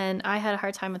 and I had a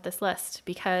hard time with this list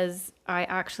because I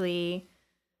actually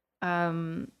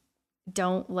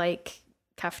don't like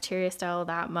cafeteria style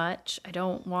that much. I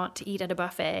don't want to eat at a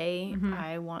buffet.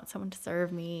 I want someone to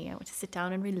serve me. I want to sit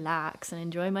down and relax and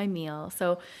enjoy my meal.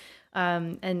 So,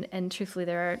 and truthfully,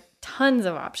 there are tons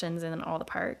of options in all the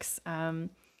parks. And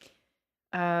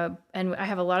I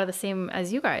have a lot of the same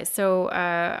as you guys. So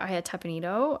I had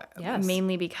Teppanito, Yes.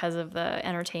 mainly because of the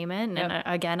entertainment. And Yep.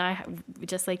 again,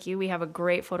 just like you, we have a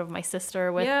great photo of my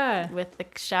sister with the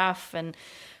chef, and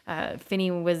Finny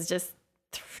was just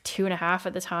 2.5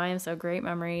 at the time, so great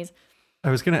memories. I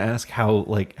was going to ask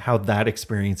how that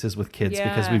experience is with kids,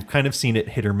 because Yeah. we've kind of seen it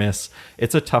hit or miss.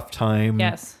 It's a tough time.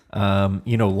 Yes.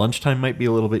 Lunchtime might be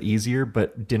a little bit easier,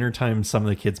 but dinner time, some of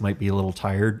the kids might be a little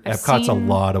tired. I've Epcot's a seen-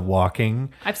 lot of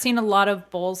walking. I've seen a lot of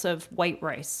bowls of white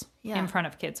rice Yeah. in front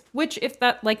of kids, which if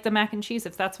that, like the mac and cheese,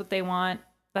 if that's what they want,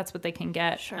 that's what they can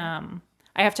get. Sure.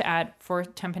 I have to add for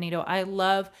Tempranillo, I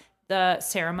love the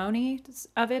ceremony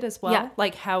of it as well. Yeah.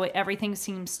 Like how everything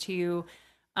seems to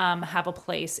have a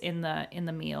place in the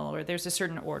meal, or there's a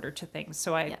certain order to things.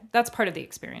 So that's part of the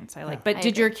experience I like. But I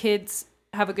did agree. your kids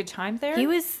have a good time there? He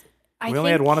was We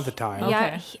only had one at the time. Yeah,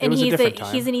 Okay. It and was a different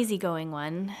time. he's an easygoing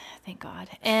one, thank God.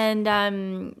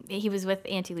 And he was with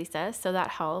Auntie Lisa, so that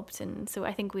helped. And so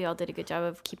I think we all did a good job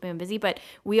of keeping him busy. But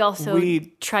we also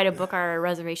try to book our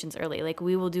reservations early. Like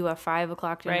we will do a 5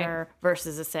 o'clock dinner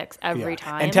versus a 6 every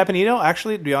time. And Tepanito,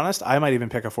 actually, to be honest, I might even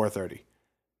pick a 4:30,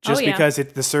 just yeah. because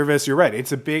the service. You're right.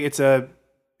 It's an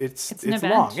event.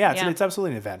 long. Yeah, Yeah. it's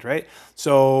absolutely an event, right?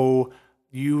 So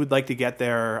you would like to get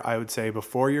there, I would say,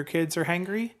 before your kids are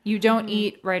hangry. You don't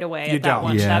eat right away You at that don't.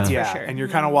 lunch, Yeah. that's Yeah, for sure. and you're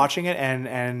kind of watching it,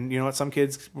 and you know what? Some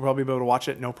kids will probably be able to watch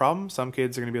it, no problem. Some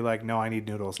kids are going to be like, no, I need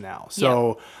noodles now.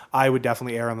 So I would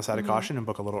definitely err on the side of caution and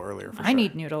book a little earlier. For I sure.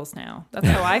 need noodles now. That's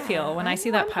how I feel when I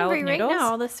see that I'm pile of hungry noodles. right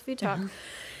now, all this food talk.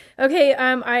 Okay,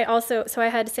 I also, so I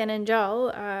had San Angel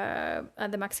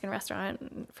at the Mexican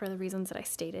restaurant for the reasons that I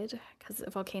stated, because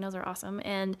volcanoes are awesome.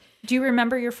 And Do you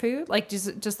remember your food? Like, does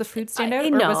the food stand out, or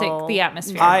no. was it the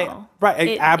atmosphere?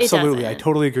 It Absolutely. I doesn't.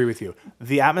 totally agree with you.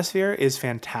 The atmosphere is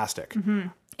fantastic.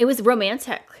 it was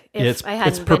romantic. If It's I hadn't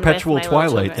it's been with perpetual my little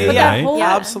twilight children. there, Yeah. right? whole,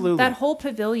 Absolutely. That whole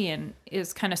pavilion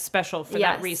is kind of special for that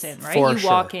Yes. reason, right? For you sure.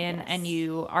 walk in and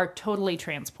you are totally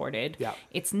transported. Yeah.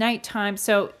 It's nighttime.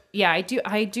 So yeah, I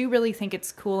do really think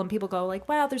it's cool. And people go like,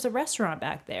 wow, there's a restaurant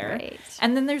back there. Right.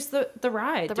 And then there's the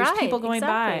ride. The there's ride, people going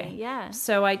exactly, by. yeah.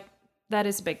 So that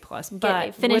is a big plus. Get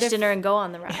But finish what if- dinner and go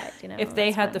on the ride. You know, if they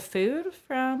that's had fun. the food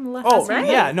from La Oh,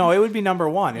 Hacienda. yeah. No, it would be number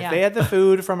one. If Yeah. they had the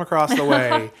food from across the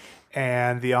way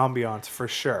and the ambiance, for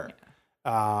sure.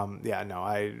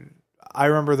 I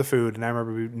remember the food, and I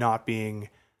remember not being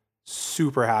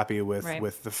super happy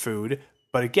with the food.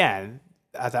 But again,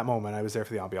 at that moment, I was there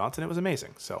for the ambiance, and it was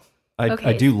amazing. So I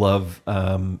Okay. do love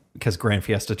because Grand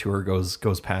Fiesta Tour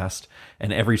goes past,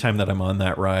 and every time that I'm on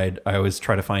that ride, I always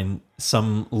try to find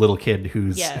some little kid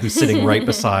who's sitting right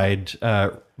beside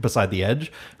the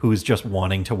edge, who's just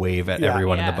wanting to wave at Yeah.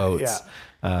 everyone in the Yeah. boats.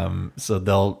 So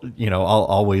they'll, I'll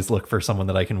always look for someone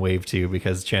that I can wave to,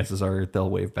 because chances are they'll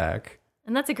wave back.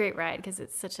 And that's a great ride because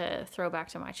it's such a throwback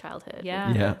to my childhood. Yeah.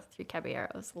 with the Yeah. Three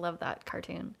Caballeros. Love that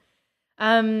cartoon.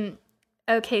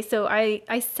 Okay, so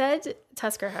I said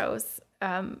Tusker House,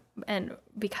 and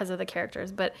because of the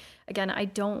characters, but again, I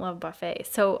don't love buffet.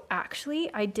 So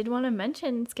actually, I did want to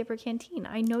mention Skipper Canteen.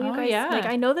 I know you Oh, guys yeah. like.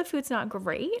 I know the food's not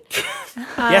great,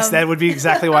 yes, that would be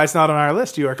exactly why it's not on our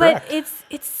list. You are but correct.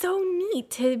 it's so neat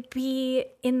to be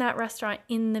in that restaurant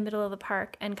in the middle of the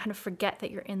park and kind of forget that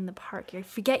you're in the park. You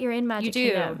forget you're in Magic You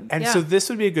do. Kingdom. And Yeah. so this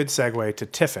would be a good segue to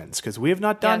Tiffin's, because we have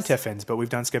not done Yes. Tiffin's, but we've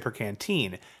done Skipper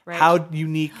Canteen. Right. How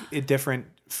unique, different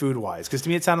food-wise? Because to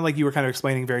me, it sounded like you were kind of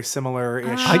explaining very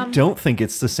similar-ish. I don't think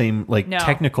it's the same No.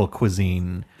 technical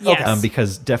cuisine. Yes.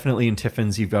 Because definitely in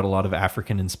Tiffin's you've got a lot of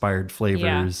African inspired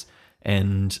flavors,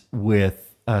 and with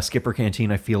Skipper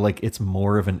Canteen I feel like it's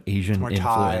more of an Asian more Thai,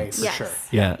 influence. for Yes. sure.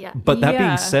 Yeah. But that Yeah.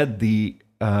 being said, the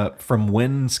from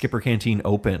when Skipper Canteen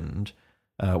opened,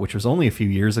 which was only a few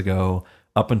years ago,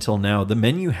 up until now, the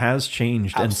menu has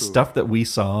changed, and Absolutely. stuff that we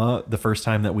saw the first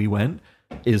time that we went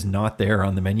is not there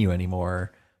on the menu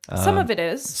anymore. Some of it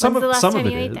is. Some When's the of last some time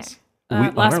of you it ate is. there? We,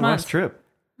 on Last our month. last trip.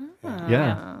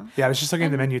 Yeah. Yeah, I was just looking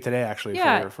at the menu today, actually,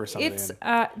 Yeah, for something. it's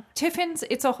Tiffin's.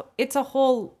 It's a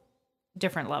whole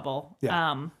different level.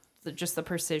 Yeah. Just the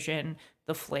precision,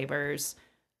 the flavors.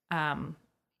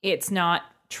 It's not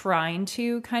trying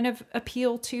to kind of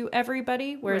appeal to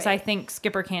everybody, whereas Right. I think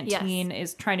Skipper Canteen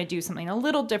is trying to do something a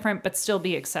little different, but still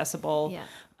be accessible.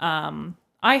 Yeah.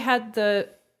 I had the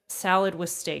salad with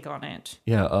steak on it.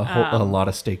 Yeah, a lot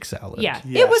of steak salad. Yeah,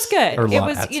 Yes. it was good. Or It lot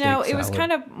was, at it was steak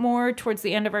kind salad. of more towards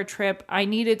the end of our trip. I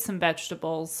needed some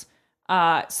vegetables,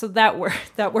 so that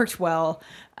worked well.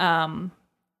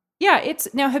 Yeah,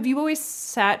 it's now. Have you always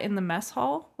sat in the mess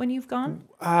hall when you've gone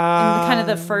in kind of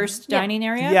the first dining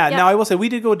area? Yeah, now I will say we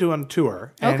did go do on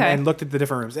tour and, Okay. and looked at the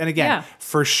different rooms. And again, Yeah.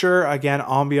 for sure,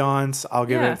 ambiance, I'll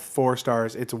give Yeah. it 4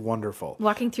 stars. It's wonderful.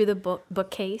 Walking through the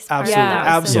bookcase. Absolutely,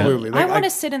 that was so absolutely. neat. Like, I want to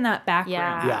sit in that back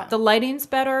Yeah. room. Yeah. The lighting's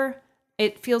better.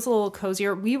 It feels a little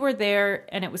cozier. We were there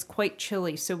and it was quite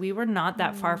chilly, so we were not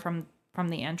that far from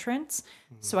the entrance.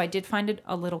 So I did find it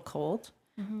a little cold.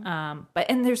 But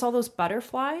there's all those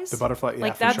butterflies. The butterfly, yeah,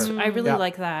 like for that's sure. I really Yeah.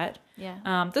 like that.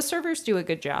 Yeah. The servers do a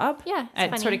good job. Yeah, it's at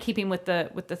funny. sort of keeping with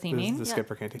the theming. The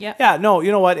Skipper Canteen. Yeah. Yeah, no,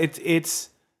 you know what? It's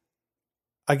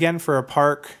again, for a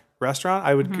park restaurant,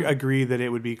 I would Mm-hmm. agree that it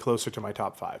would be closer to my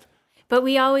top 5. But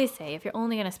we always say if you're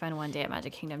only going to spend one day at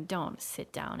Magic Kingdom, don't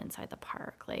sit down inside the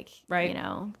park. Like, Right.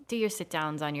 do your sit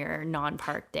downs on your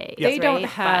non-park days. They don't right? But-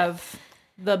 have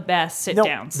the best sit No,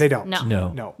 downs. they don't. No.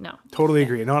 No. No. Totally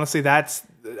agree. And honestly, that's,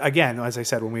 again, as I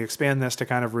said, when we expand this to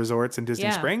kind of resorts and Disney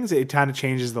Yeah. Springs, it kind of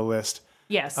changes the list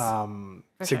Yes.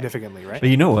 significantly, right? But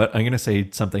you know what? I'm going to say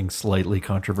something slightly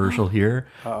controversial here.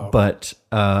 But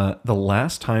the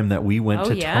last time that we went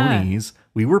to Tony's,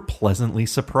 we were pleasantly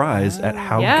surprised at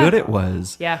how good it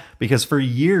was. Yeah. Because for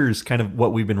years, kind of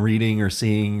what we've been reading or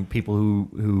seeing, people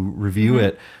who review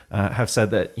it have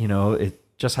said that, it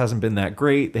just hasn't been that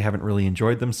great. They haven't really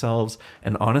enjoyed themselves.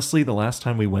 And honestly, the last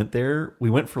time we went there, we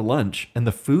went for lunch and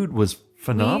the food was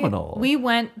phenomenal. We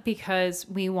went because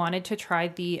we wanted to try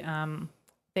the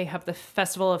they have the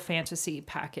Festival of Fantasy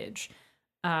package.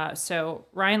 So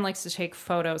Ryan likes to take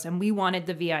photos, and we wanted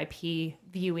the VIP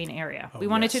viewing area. We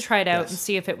wanted to try it out and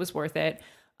see if it was worth it.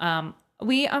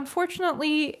 We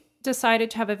unfortunately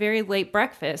decided to have a very late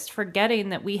breakfast, forgetting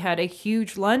that we had a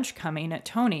huge lunch coming at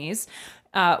Tony's,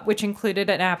 which included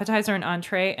an appetizer, an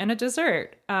entree, and a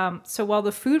dessert. So while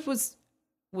the food was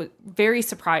very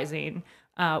surprising,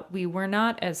 we were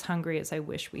not as hungry as I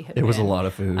wish we had been. It was a lot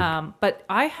of food. But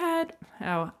I have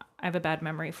a bad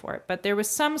memory for it. But there was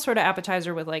some sort of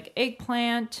appetizer with like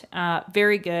eggplant,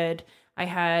 very good. I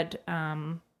had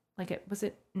was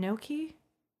it gnocchi?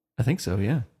 I think so,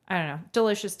 yeah. I don't know.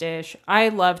 Delicious dish. I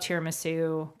love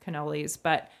tiramisu, cannolis,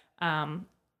 but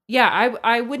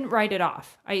I wouldn't write it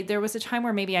off. There was a time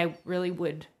where maybe I really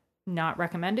would not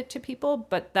recommend it to people,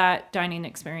 but that dining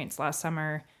experience last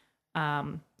summer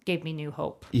gave me new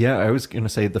hope. Yeah, I was going to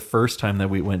say the first time that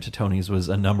we went to Tony's was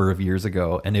a number of years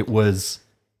ago, and it was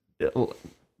it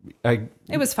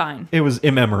was fine. It was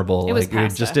immemorable. It was it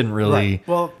pasta. just didn't really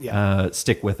Well,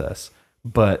 stick with us.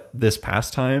 But this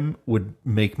past time would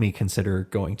make me consider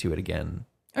going to it again.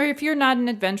 Or if you're not an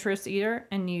adventurous eater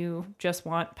and you just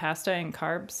want pasta and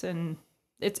carbs, and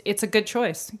it's a good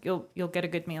choice. You'll get a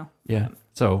good meal. Yeah.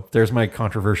 So there's my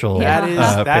controversial. That's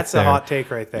pick a there. hot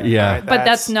take right there. Yeah. right? But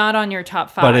that's not on your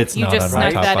top 5. But it's you not just on my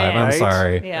snuck top that 5. in. I'm Right?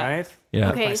 sorry. Yeah. Right? Yeah.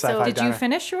 Okay, My so sci-fi Did you diner.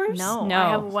 finish yours? No, No. I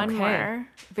have one Okay. more.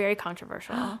 Very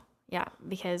controversial. Yeah,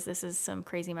 because this is some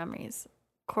crazy memories.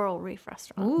 Coral Reef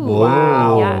Restaurant. Ooh.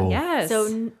 Whoa. Yeah. Yes.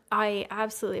 So I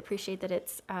absolutely appreciate that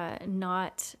it's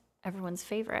not everyone's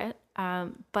favorite.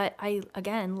 But I,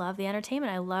 again, love the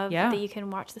entertainment. I love that you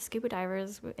can watch the scuba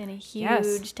divers in a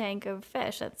huge tank of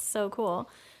fish. That's so cool.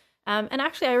 And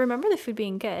actually, I remember the food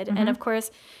being good. And of course,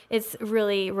 it's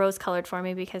really rose-colored for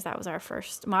me because that was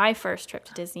my first trip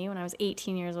to Disney when I was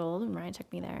 18 years old, and Ryan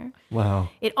took me there. Wow.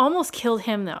 It almost killed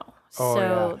him, though. Oh, so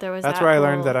yeah. there was That's that where I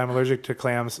learned whole- that I'm allergic to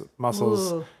clams,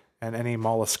 mussels, Ooh. and any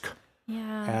mollusk.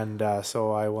 Yeah. And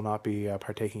so I will not be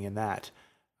partaking in that.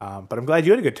 But I'm glad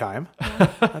you had a good time.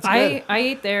 That's good. I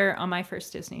ate there on my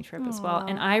first Disney trip as well.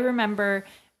 And I remember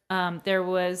there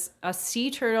was a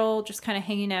sea turtle just kind of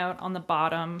hanging out on the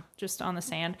bottom, just on the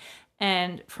sand.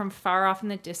 And from far off in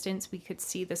the distance, we could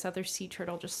see this other sea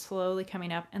turtle just slowly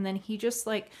coming up. And then he just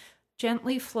like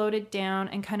gently floated down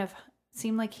and kind of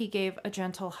seemed like he gave a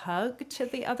gentle hug to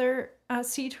the other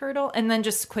sea turtle and then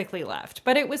just quickly left.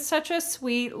 But it was such a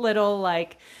sweet little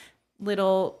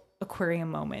aquarium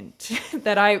moment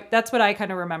that's what I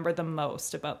kind of remember the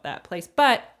most about that place.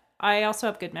 But I also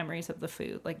have good memories of the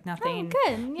food, like nothing. Oh,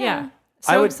 good. Yeah.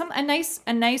 So a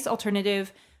nice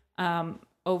alternative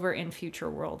over in Future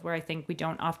World, where I think we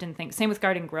don't often think. Same with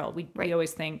Garden Grill. We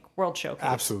always think World Showcase.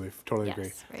 Absolutely. Totally Yes,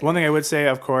 agree. right. One thing I would say,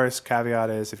 of course,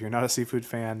 caveat is if you're not a seafood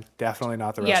fan, definitely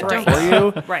not the Yeah, restaurant don't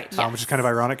for you. Right. Which is kind of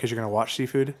ironic because you're going to watch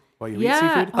seafood while you eat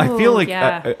Yeah. seafood. I feel Oh, like,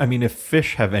 yeah. I mean, if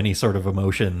fish have any sort of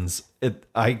emotions,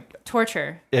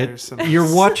 Torture.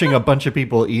 you're watching a bunch of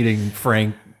people eating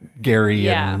Frank, Gary,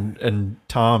 Yeah. and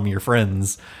Tom, your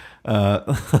friends,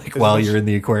 while you're in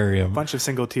the aquarium. A bunch of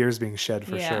single tears being shed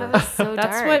for Yeah. sure. That was so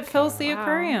That's dark. what fills the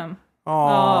aquarium. Oh,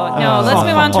 Oh, no, let's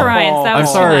move on to Ryan's. That I'm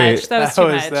was sorry. too much. That was too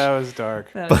much. that was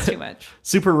dark. That was too much.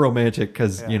 Super romantic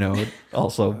because, it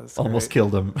also That's almost great.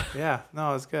 killed him. Yeah,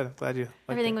 no, it was good. I'm glad you liked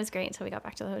Everything it. was great until we got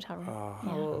back to the hotel room.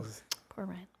 Oh, Yeah. Poor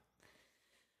Ryan.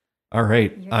 All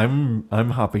right. I'm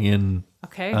hopping in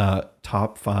Okay.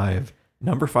 top 5.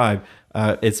 Number 5.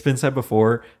 It's been said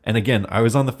before, and again, I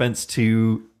was on the fence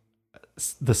to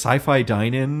the sci-fi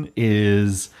dine-in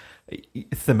is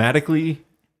thematically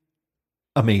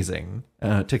amazing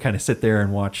to kind of sit there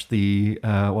and watch the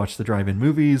drive-in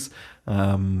movies,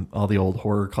 all the old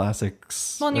horror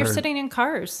classics. Well, and you're are- sitting in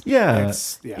cars. Yeah,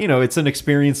 It's- yeah. it's an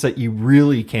experience that you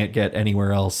really can't get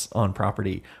anywhere else on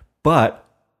property. But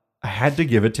I had to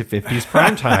give it to 50s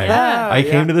primetime. I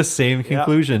came to the same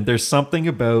conclusion. There's something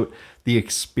about the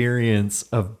experience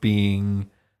of being,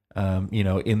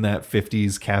 in that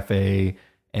 50s cafe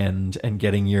and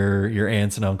getting your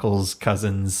aunts and uncles,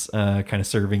 cousins, kind of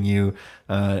serving you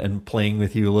and playing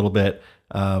with you a little bit.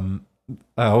 I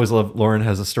always love. Lauren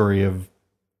has a story of,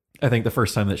 I think the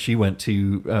first time that she went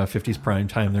to 50s prime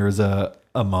time, there was a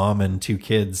a mom and 2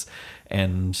 kids,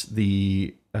 and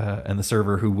the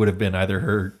server, who would have been either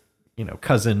her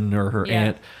cousin or her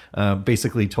aunt,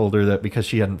 basically told her that because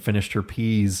she hadn't finished her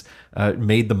peas,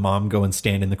 made the mom go and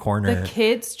stand in the corner. The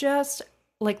kids just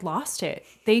lost it.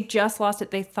 They just lost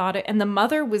it. They thought it, and the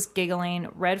mother was giggling,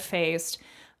 red-faced,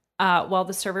 while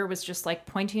the server was just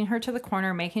pointing her to the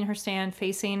corner, making her stand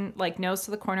facing nose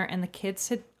to the corner. And the kids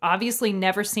had obviously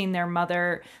never seen their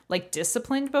mother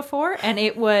disciplined before, and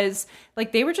it was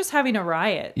they were just having a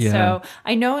riot. Yeah. So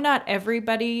I know not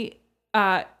everybody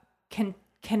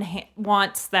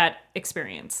wants that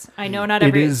experience. I know not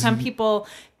some people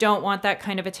don't want that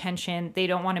kind of attention. They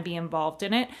don't want to be involved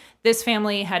in it. This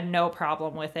family had no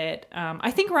problem with it.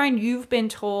 I think, Ryan, you've been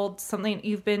told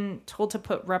to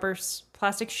put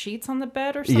plastic sheets on the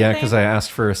bed or something. Yeah, because I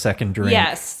asked for a second drink.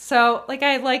 Yes. So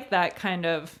I like that kind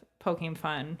of poking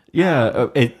fun. Yeah,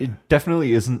 it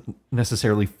definitely isn't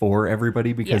necessarily for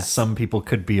everybody, because some people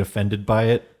could be offended by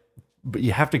it, but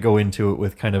you have to go into it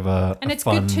with kind of it's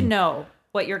fun... good to know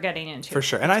what you're getting into. For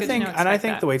sure. And I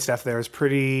think the waitstaff there is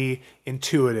pretty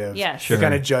intuitive to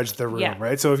kind of judge the room,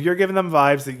 right? So if you're giving them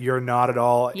vibes that you're not at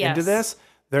all into this,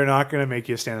 they're not going to make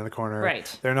you stand in the corner.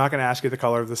 Right. They're not going to ask you the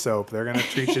color of the soap. They're going to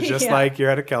treat you just like you're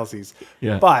at a Kelsey's.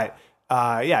 Yeah. But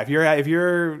if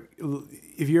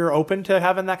you're open to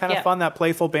having that kind of fun, that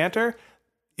playful banter,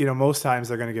 most times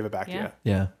they're going to give it back to you.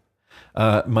 Yeah.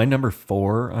 My number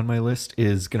 4 on my list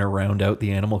is going to round out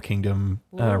the Animal Kingdom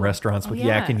restaurants with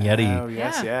Yak and Yeti. Oh,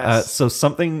 yes. So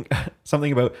something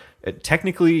about it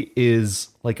technically is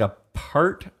a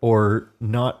part or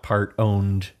not part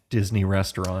owned Disney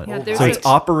restaurant. Yeah, so it's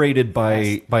operated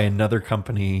by another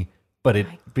company, but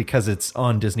because it's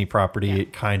on Disney property,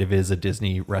 it kind of is a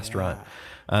Disney restaurant.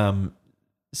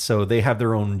 So they have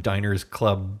their own Diners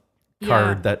Club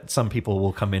card that some people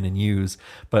will come in and use.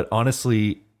 But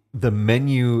honestly, the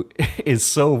menu is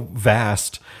so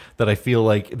vast that I feel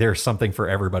like there's something for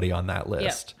everybody on that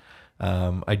list.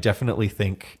 I definitely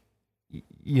think,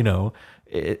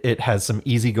 it has some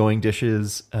easygoing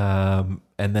dishes, and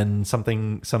then some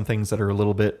things that are a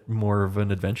little bit more of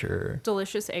an adventure.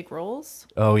 Delicious egg rolls.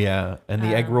 Oh yeah, and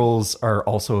the egg rolls are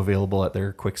also available at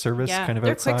their quick service kind of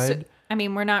outside.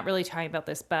 We're not really talking about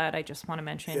this, but I just want to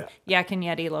mention Yak and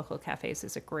Yeti Local Cafes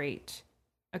is a great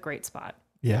spot.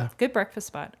 Yeah. Good breakfast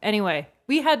spot. Anyway,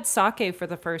 we had sake for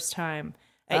the first time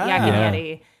at Yak and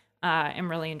Yeti, and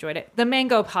really enjoyed it. The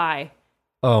mango pie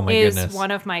is one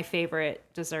of my favorite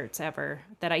desserts ever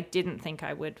that I didn't think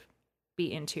I would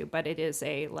be into, but it is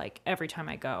every time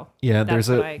I go. Yeah, there's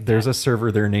a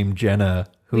server there named Jenna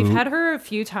who we've had her a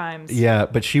few times. Yeah,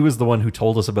 but she was the one who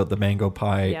told us about the mango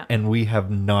pie, and we have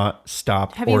not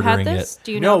stopped ordering you had this? it.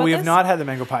 Do you know about we this? have not had the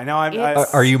mango pie. No,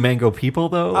 are you mango people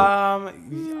though?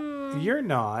 You're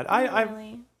not. I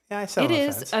sell it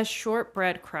offense. is a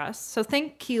shortbread crust. So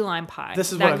think key lime pie.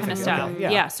 This is that what kind I'm of thinking. stuff.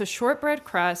 Okay, yeah. So shortbread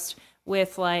crust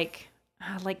with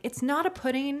it's not a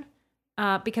pudding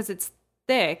because it's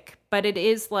thick, but it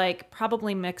is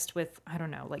probably mixed with, I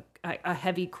don't know, a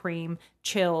heavy cream,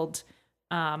 chilled.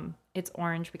 It's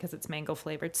orange because it's mango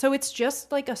flavored. So it's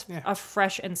just a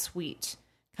fresh and sweet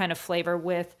kind of flavor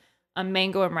with a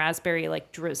mango and raspberry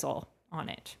drizzle on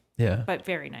it. Yeah. But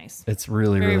very nice. It's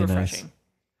really, very really refreshing.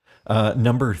 Nice.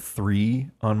 Number 3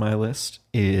 on my list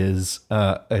is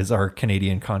our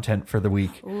Canadian content for the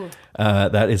week.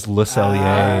 That is Le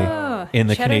Cellier in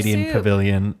the Canadian soup.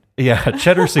 Pavilion. Yeah,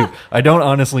 cheddar soup. I don't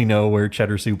honestly know where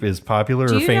cheddar soup is popular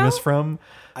or famous from.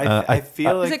 I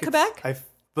feel like is it Quebec?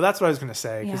 Well, that's what I was going to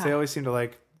say, because they always seem to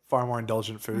like far more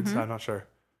indulgent foods. I'm not sure.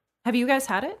 Have you guys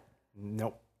had it?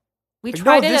 Nope. We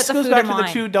tried it at this the goes Food back and to Wine.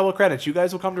 the 2 double credits. You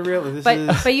guys will come to realize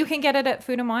But you can get it at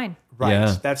Food and Wine. Right.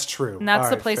 Yeah. That's true. And that's All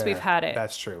the right, place fair. we've had it.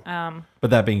 That's true.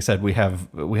 But that being said, we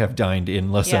have dined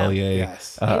in Le Cellier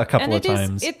Yes. a couple of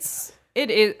times. It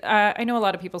is. I know a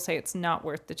lot of people say it's not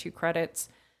worth the 2 credits.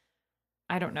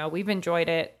 I don't know. We've enjoyed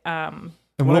it. And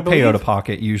we'll pay out of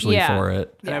pocket usually for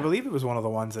it. And I believe it was one of the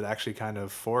ones that actually kind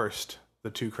of forced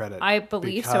the 2 credit. I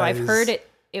believe so. I've heard it.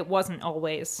 It wasn't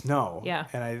always. No. Yeah.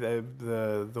 And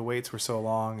the waits were so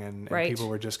long, and people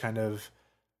were just kind of.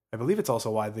 I believe it's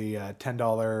also why the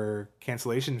 $10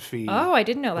 cancellation fee. Oh, I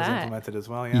didn't know was that. implemented as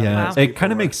well. Yeah, Wow. it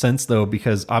kind of makes sense though,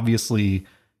 because obviously,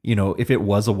 if it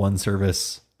was a one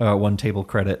service, one table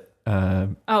credit.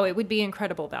 It would be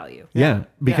incredible value. Yeah,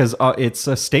 because it's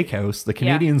a steakhouse, the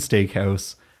Canadian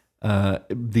steakhouse.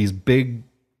 These big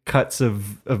cuts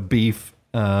of beef.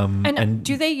 And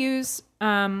do they use?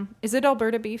 Is it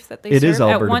Alberta beef that they It serve? is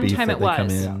Alberta At one beef time that it they come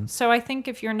was. in. So I think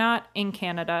if you're not in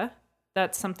Canada,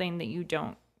 that's something that you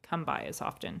don't come by as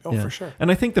often. Oh, for sure.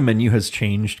 And I think the menu has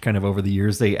changed kind of over the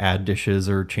years. They add dishes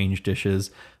or change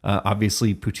dishes.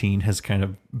 Obviously, poutine has kind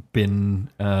of been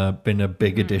a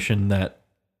big addition that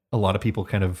a lot of people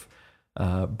kind of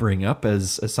bring up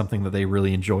as something that they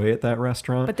really enjoy at that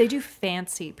restaurant. But they do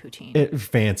fancy poutine.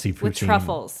 Fancy poutine. With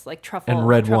truffles, like truffle. And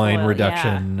red truffle wine oil.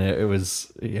 reduction. Yeah. It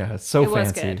was, so It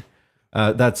was fancy.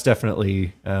 good. That's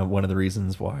definitely one of the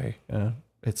reasons why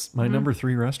it's my number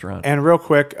 3 restaurant. And real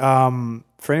quick,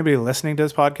 for anybody listening to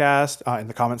this podcast, in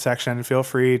the comment section, feel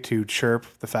free to chirp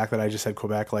the fact that I just said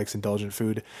Quebec likes indulgent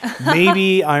food.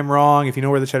 Maybe I'm wrong. If you know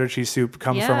where the cheddar cheese soup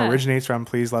comes from, Yeah. originates from,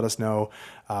 please let us know.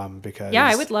 Because Yeah,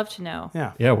 I would love to know.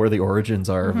 Yeah. Where the origins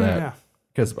are of that. Yeah.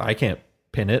 Because I can't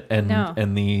pin it, and No.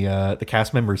 and the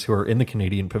cast members who are in the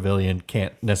Canadian Pavilion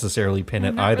can't necessarily pin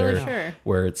it not either, really sure.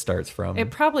 where it starts from.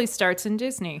 It probably starts in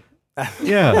Disney.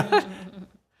 Yeah.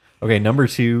 Okay, number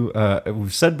 2.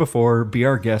 We've said before, Be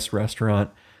Our Guest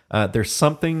restaurant. There's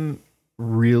something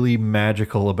really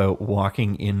magical about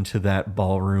walking into that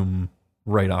ballroom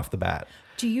right off the bat.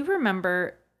 Do you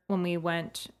remember when we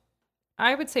went?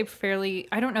 I would say fairly.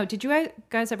 I don't know. Did you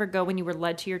guys ever go when you were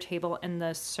led to your table and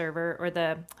the server or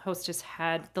the hostess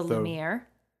had the Lumiere,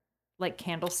 like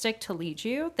candlestick to lead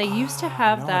you? They used to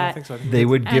have No, I that. don't think so. I think They it's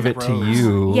would give it to rose.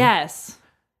 you. Yes.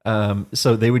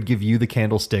 So they would give you the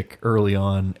candlestick early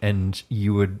on, and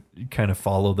you would kind of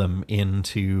follow them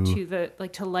into. To the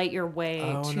to light your way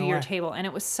Oh, to no your way. table, and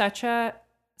it was such a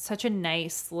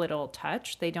nice little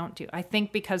touch. They don't do. I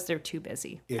think because they're too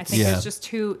busy. I It's- think Yeah. there's just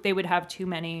too. They would have too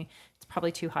many. It's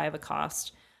probably too high of a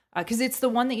cost because it's the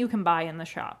one that you can buy in the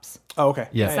shops. Oh, okay.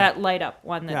 Yeah. It's that light up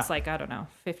one that's Yeah. like I don't know,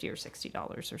 $50 or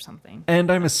 $60 or something.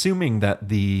 And I'm assuming that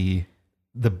the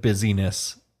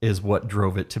busyness is what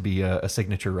drove it to be a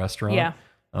signature restaurant. Yeah.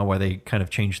 Why they kind of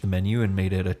changed the menu and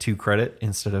made it a 2 credit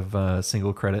instead of a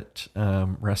single credit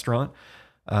restaurant.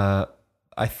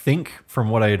 I think from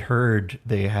what I had heard,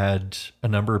 they had a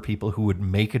number of people who would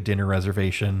make a dinner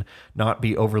reservation, not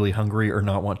be overly hungry or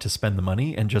not want to spend the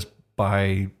money, and just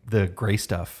buy the gray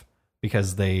stuff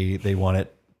because they wanted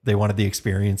the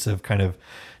experience of kind of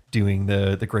doing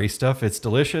the gray stuff. It's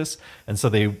delicious. And so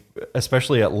they,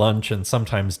 especially at lunch and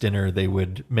sometimes dinner, they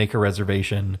would make a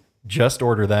reservation, just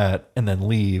order that, and then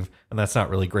leave. And that's not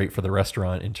really great for the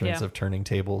restaurant in terms Yeah. of turning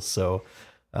tables. So,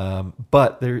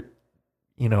 but there,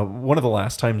 one of the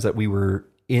last times that we were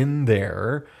in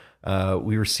there,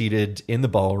 we were seated in the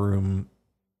ballroom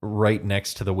right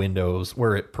next to the windows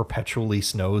where it perpetually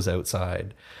snows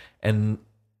outside. And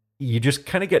you just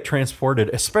kind of get transported,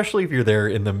 especially if you're there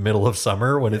in the middle of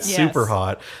summer when it's Yes. super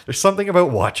hot. There's something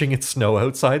about watching it snow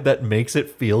outside that makes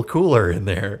it feel cooler in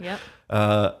there.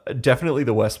 Yep. Definitely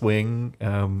the West Wing.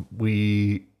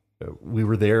 We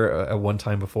were there at one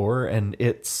time before, and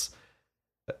it's,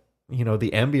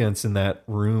 the ambience in that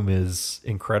room is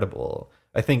incredible.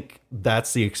 I think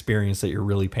that's the experience that you're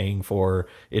really paying for.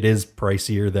 It is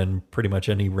pricier than pretty much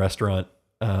any restaurant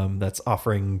that's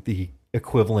offering the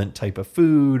equivalent type of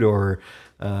food or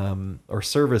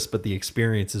service, but the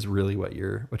experience is really what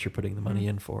you're putting the money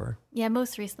in for. Yeah,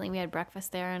 most recently we had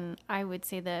breakfast there, and I would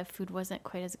say the food wasn't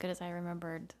quite as good as I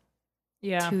remembered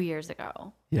Yeah. 2 years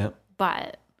ago. Yeah.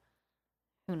 But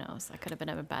who knows? I could have been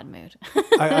in a bad mood.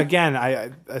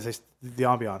 The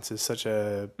ambiance is such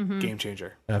a game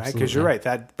changer. Because Absolutely. you're right.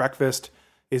 That breakfast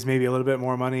is maybe a little bit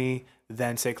more money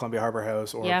than, say, Columbia Harbor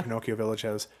House or Yeah. Pinocchio Village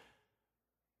House.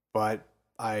 But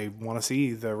I want to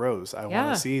see the rose. I Yeah.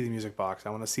 want to see the music box. I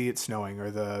want to see it snowing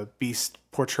or the beast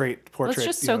portrait. Well, it's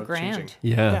just so grand. changing.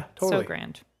 Yeah. Yeah, totally. So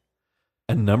grand.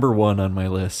 And number 1 on my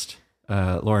list,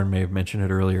 Lauren may have mentioned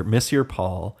it earlier, Monsieur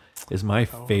Paul is my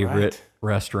favorite right.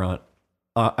 restaurant.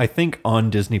 I think on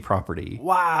Disney property.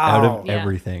 Wow. Out of Yeah.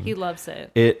 everything. He loves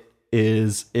it.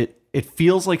 It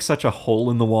feels like such a hole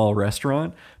in the wall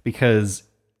restaurant because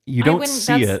you I don't wouldn't-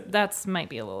 see that's- it. That's might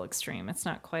be a little extreme. It's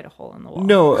not quite a hole in the wall.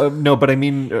 No, but I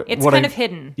mean, It's what kind I- of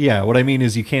hidden. Yeah, what I mean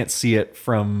is you can't see it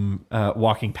from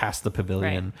walking past the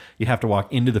pavilion. Right. You have to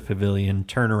walk into the pavilion,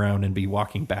 turn around, and be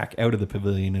walking back out of the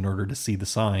pavilion in order to see the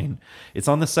sign. It's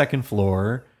on the 2nd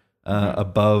floor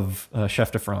above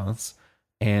Chef de France.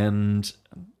 And,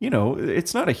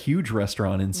 it's not a huge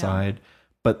restaurant inside,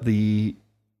 but the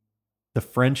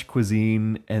French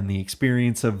cuisine and the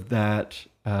experience of that,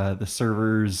 the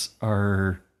servers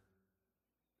are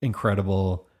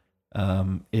incredible.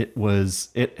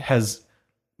 It has,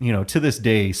 to this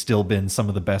day still been some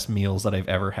of the best meals that I've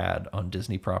ever had on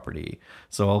Disney property.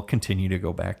 So I'll continue to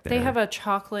go back there. They have a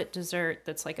chocolate dessert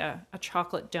that's like a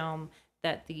chocolate dome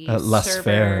that the La server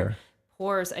Sphère.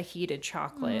 pours a heated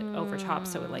chocolate over top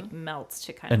so it like melts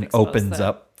to kind and of expose opens the-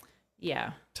 up.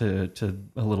 Yeah. to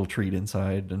a little treat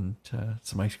inside and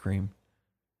some ice cream.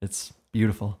 It's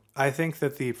beautiful. I think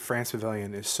that the France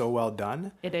Pavilion is so well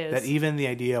done. It is. That even the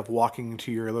idea of walking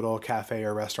to your little cafe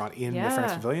or restaurant in the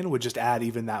France Pavilion would just add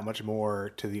even that much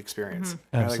more to the experience.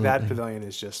 Like that Absolutely. pavilion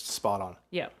is just spot on.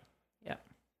 Yep. Yep.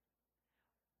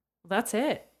 That's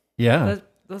it. Yeah.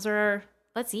 Those are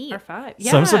Let's eat. our 5.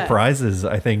 Yeah. Some surprises,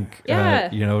 I think. Yeah.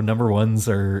 Number ones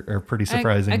are pretty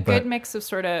surprising. A but good mix of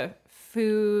sort of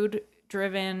food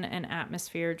driven and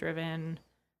atmosphere driven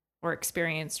or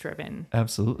experience driven.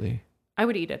 absolutely. I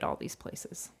would eat at all these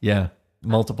places Yeah.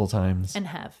 Multiple times. and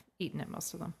have eaten at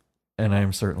most of them. And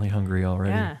I'm certainly hungry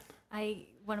already. Yeah. I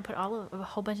want to put a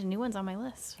whole bunch of new ones on my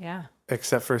list. Yeah.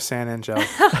 Except for San Angel,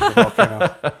 the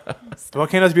volcano. The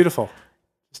volcano's beautiful.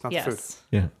 It's not the food. Yes.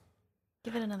 Yeah.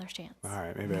 Give it another chance. All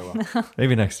right, maybe I will.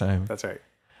 Maybe next time. That's right.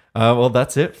 Well,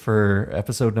 that's it for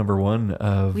episode number 1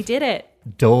 of We did it.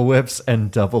 Dole Whips and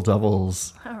Double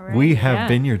Doubles. All right. We have Yeah.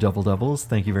 been your Double Doubles.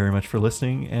 Thank you very much for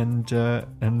listening, and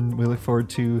we look forward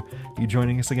to you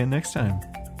joining us again next time.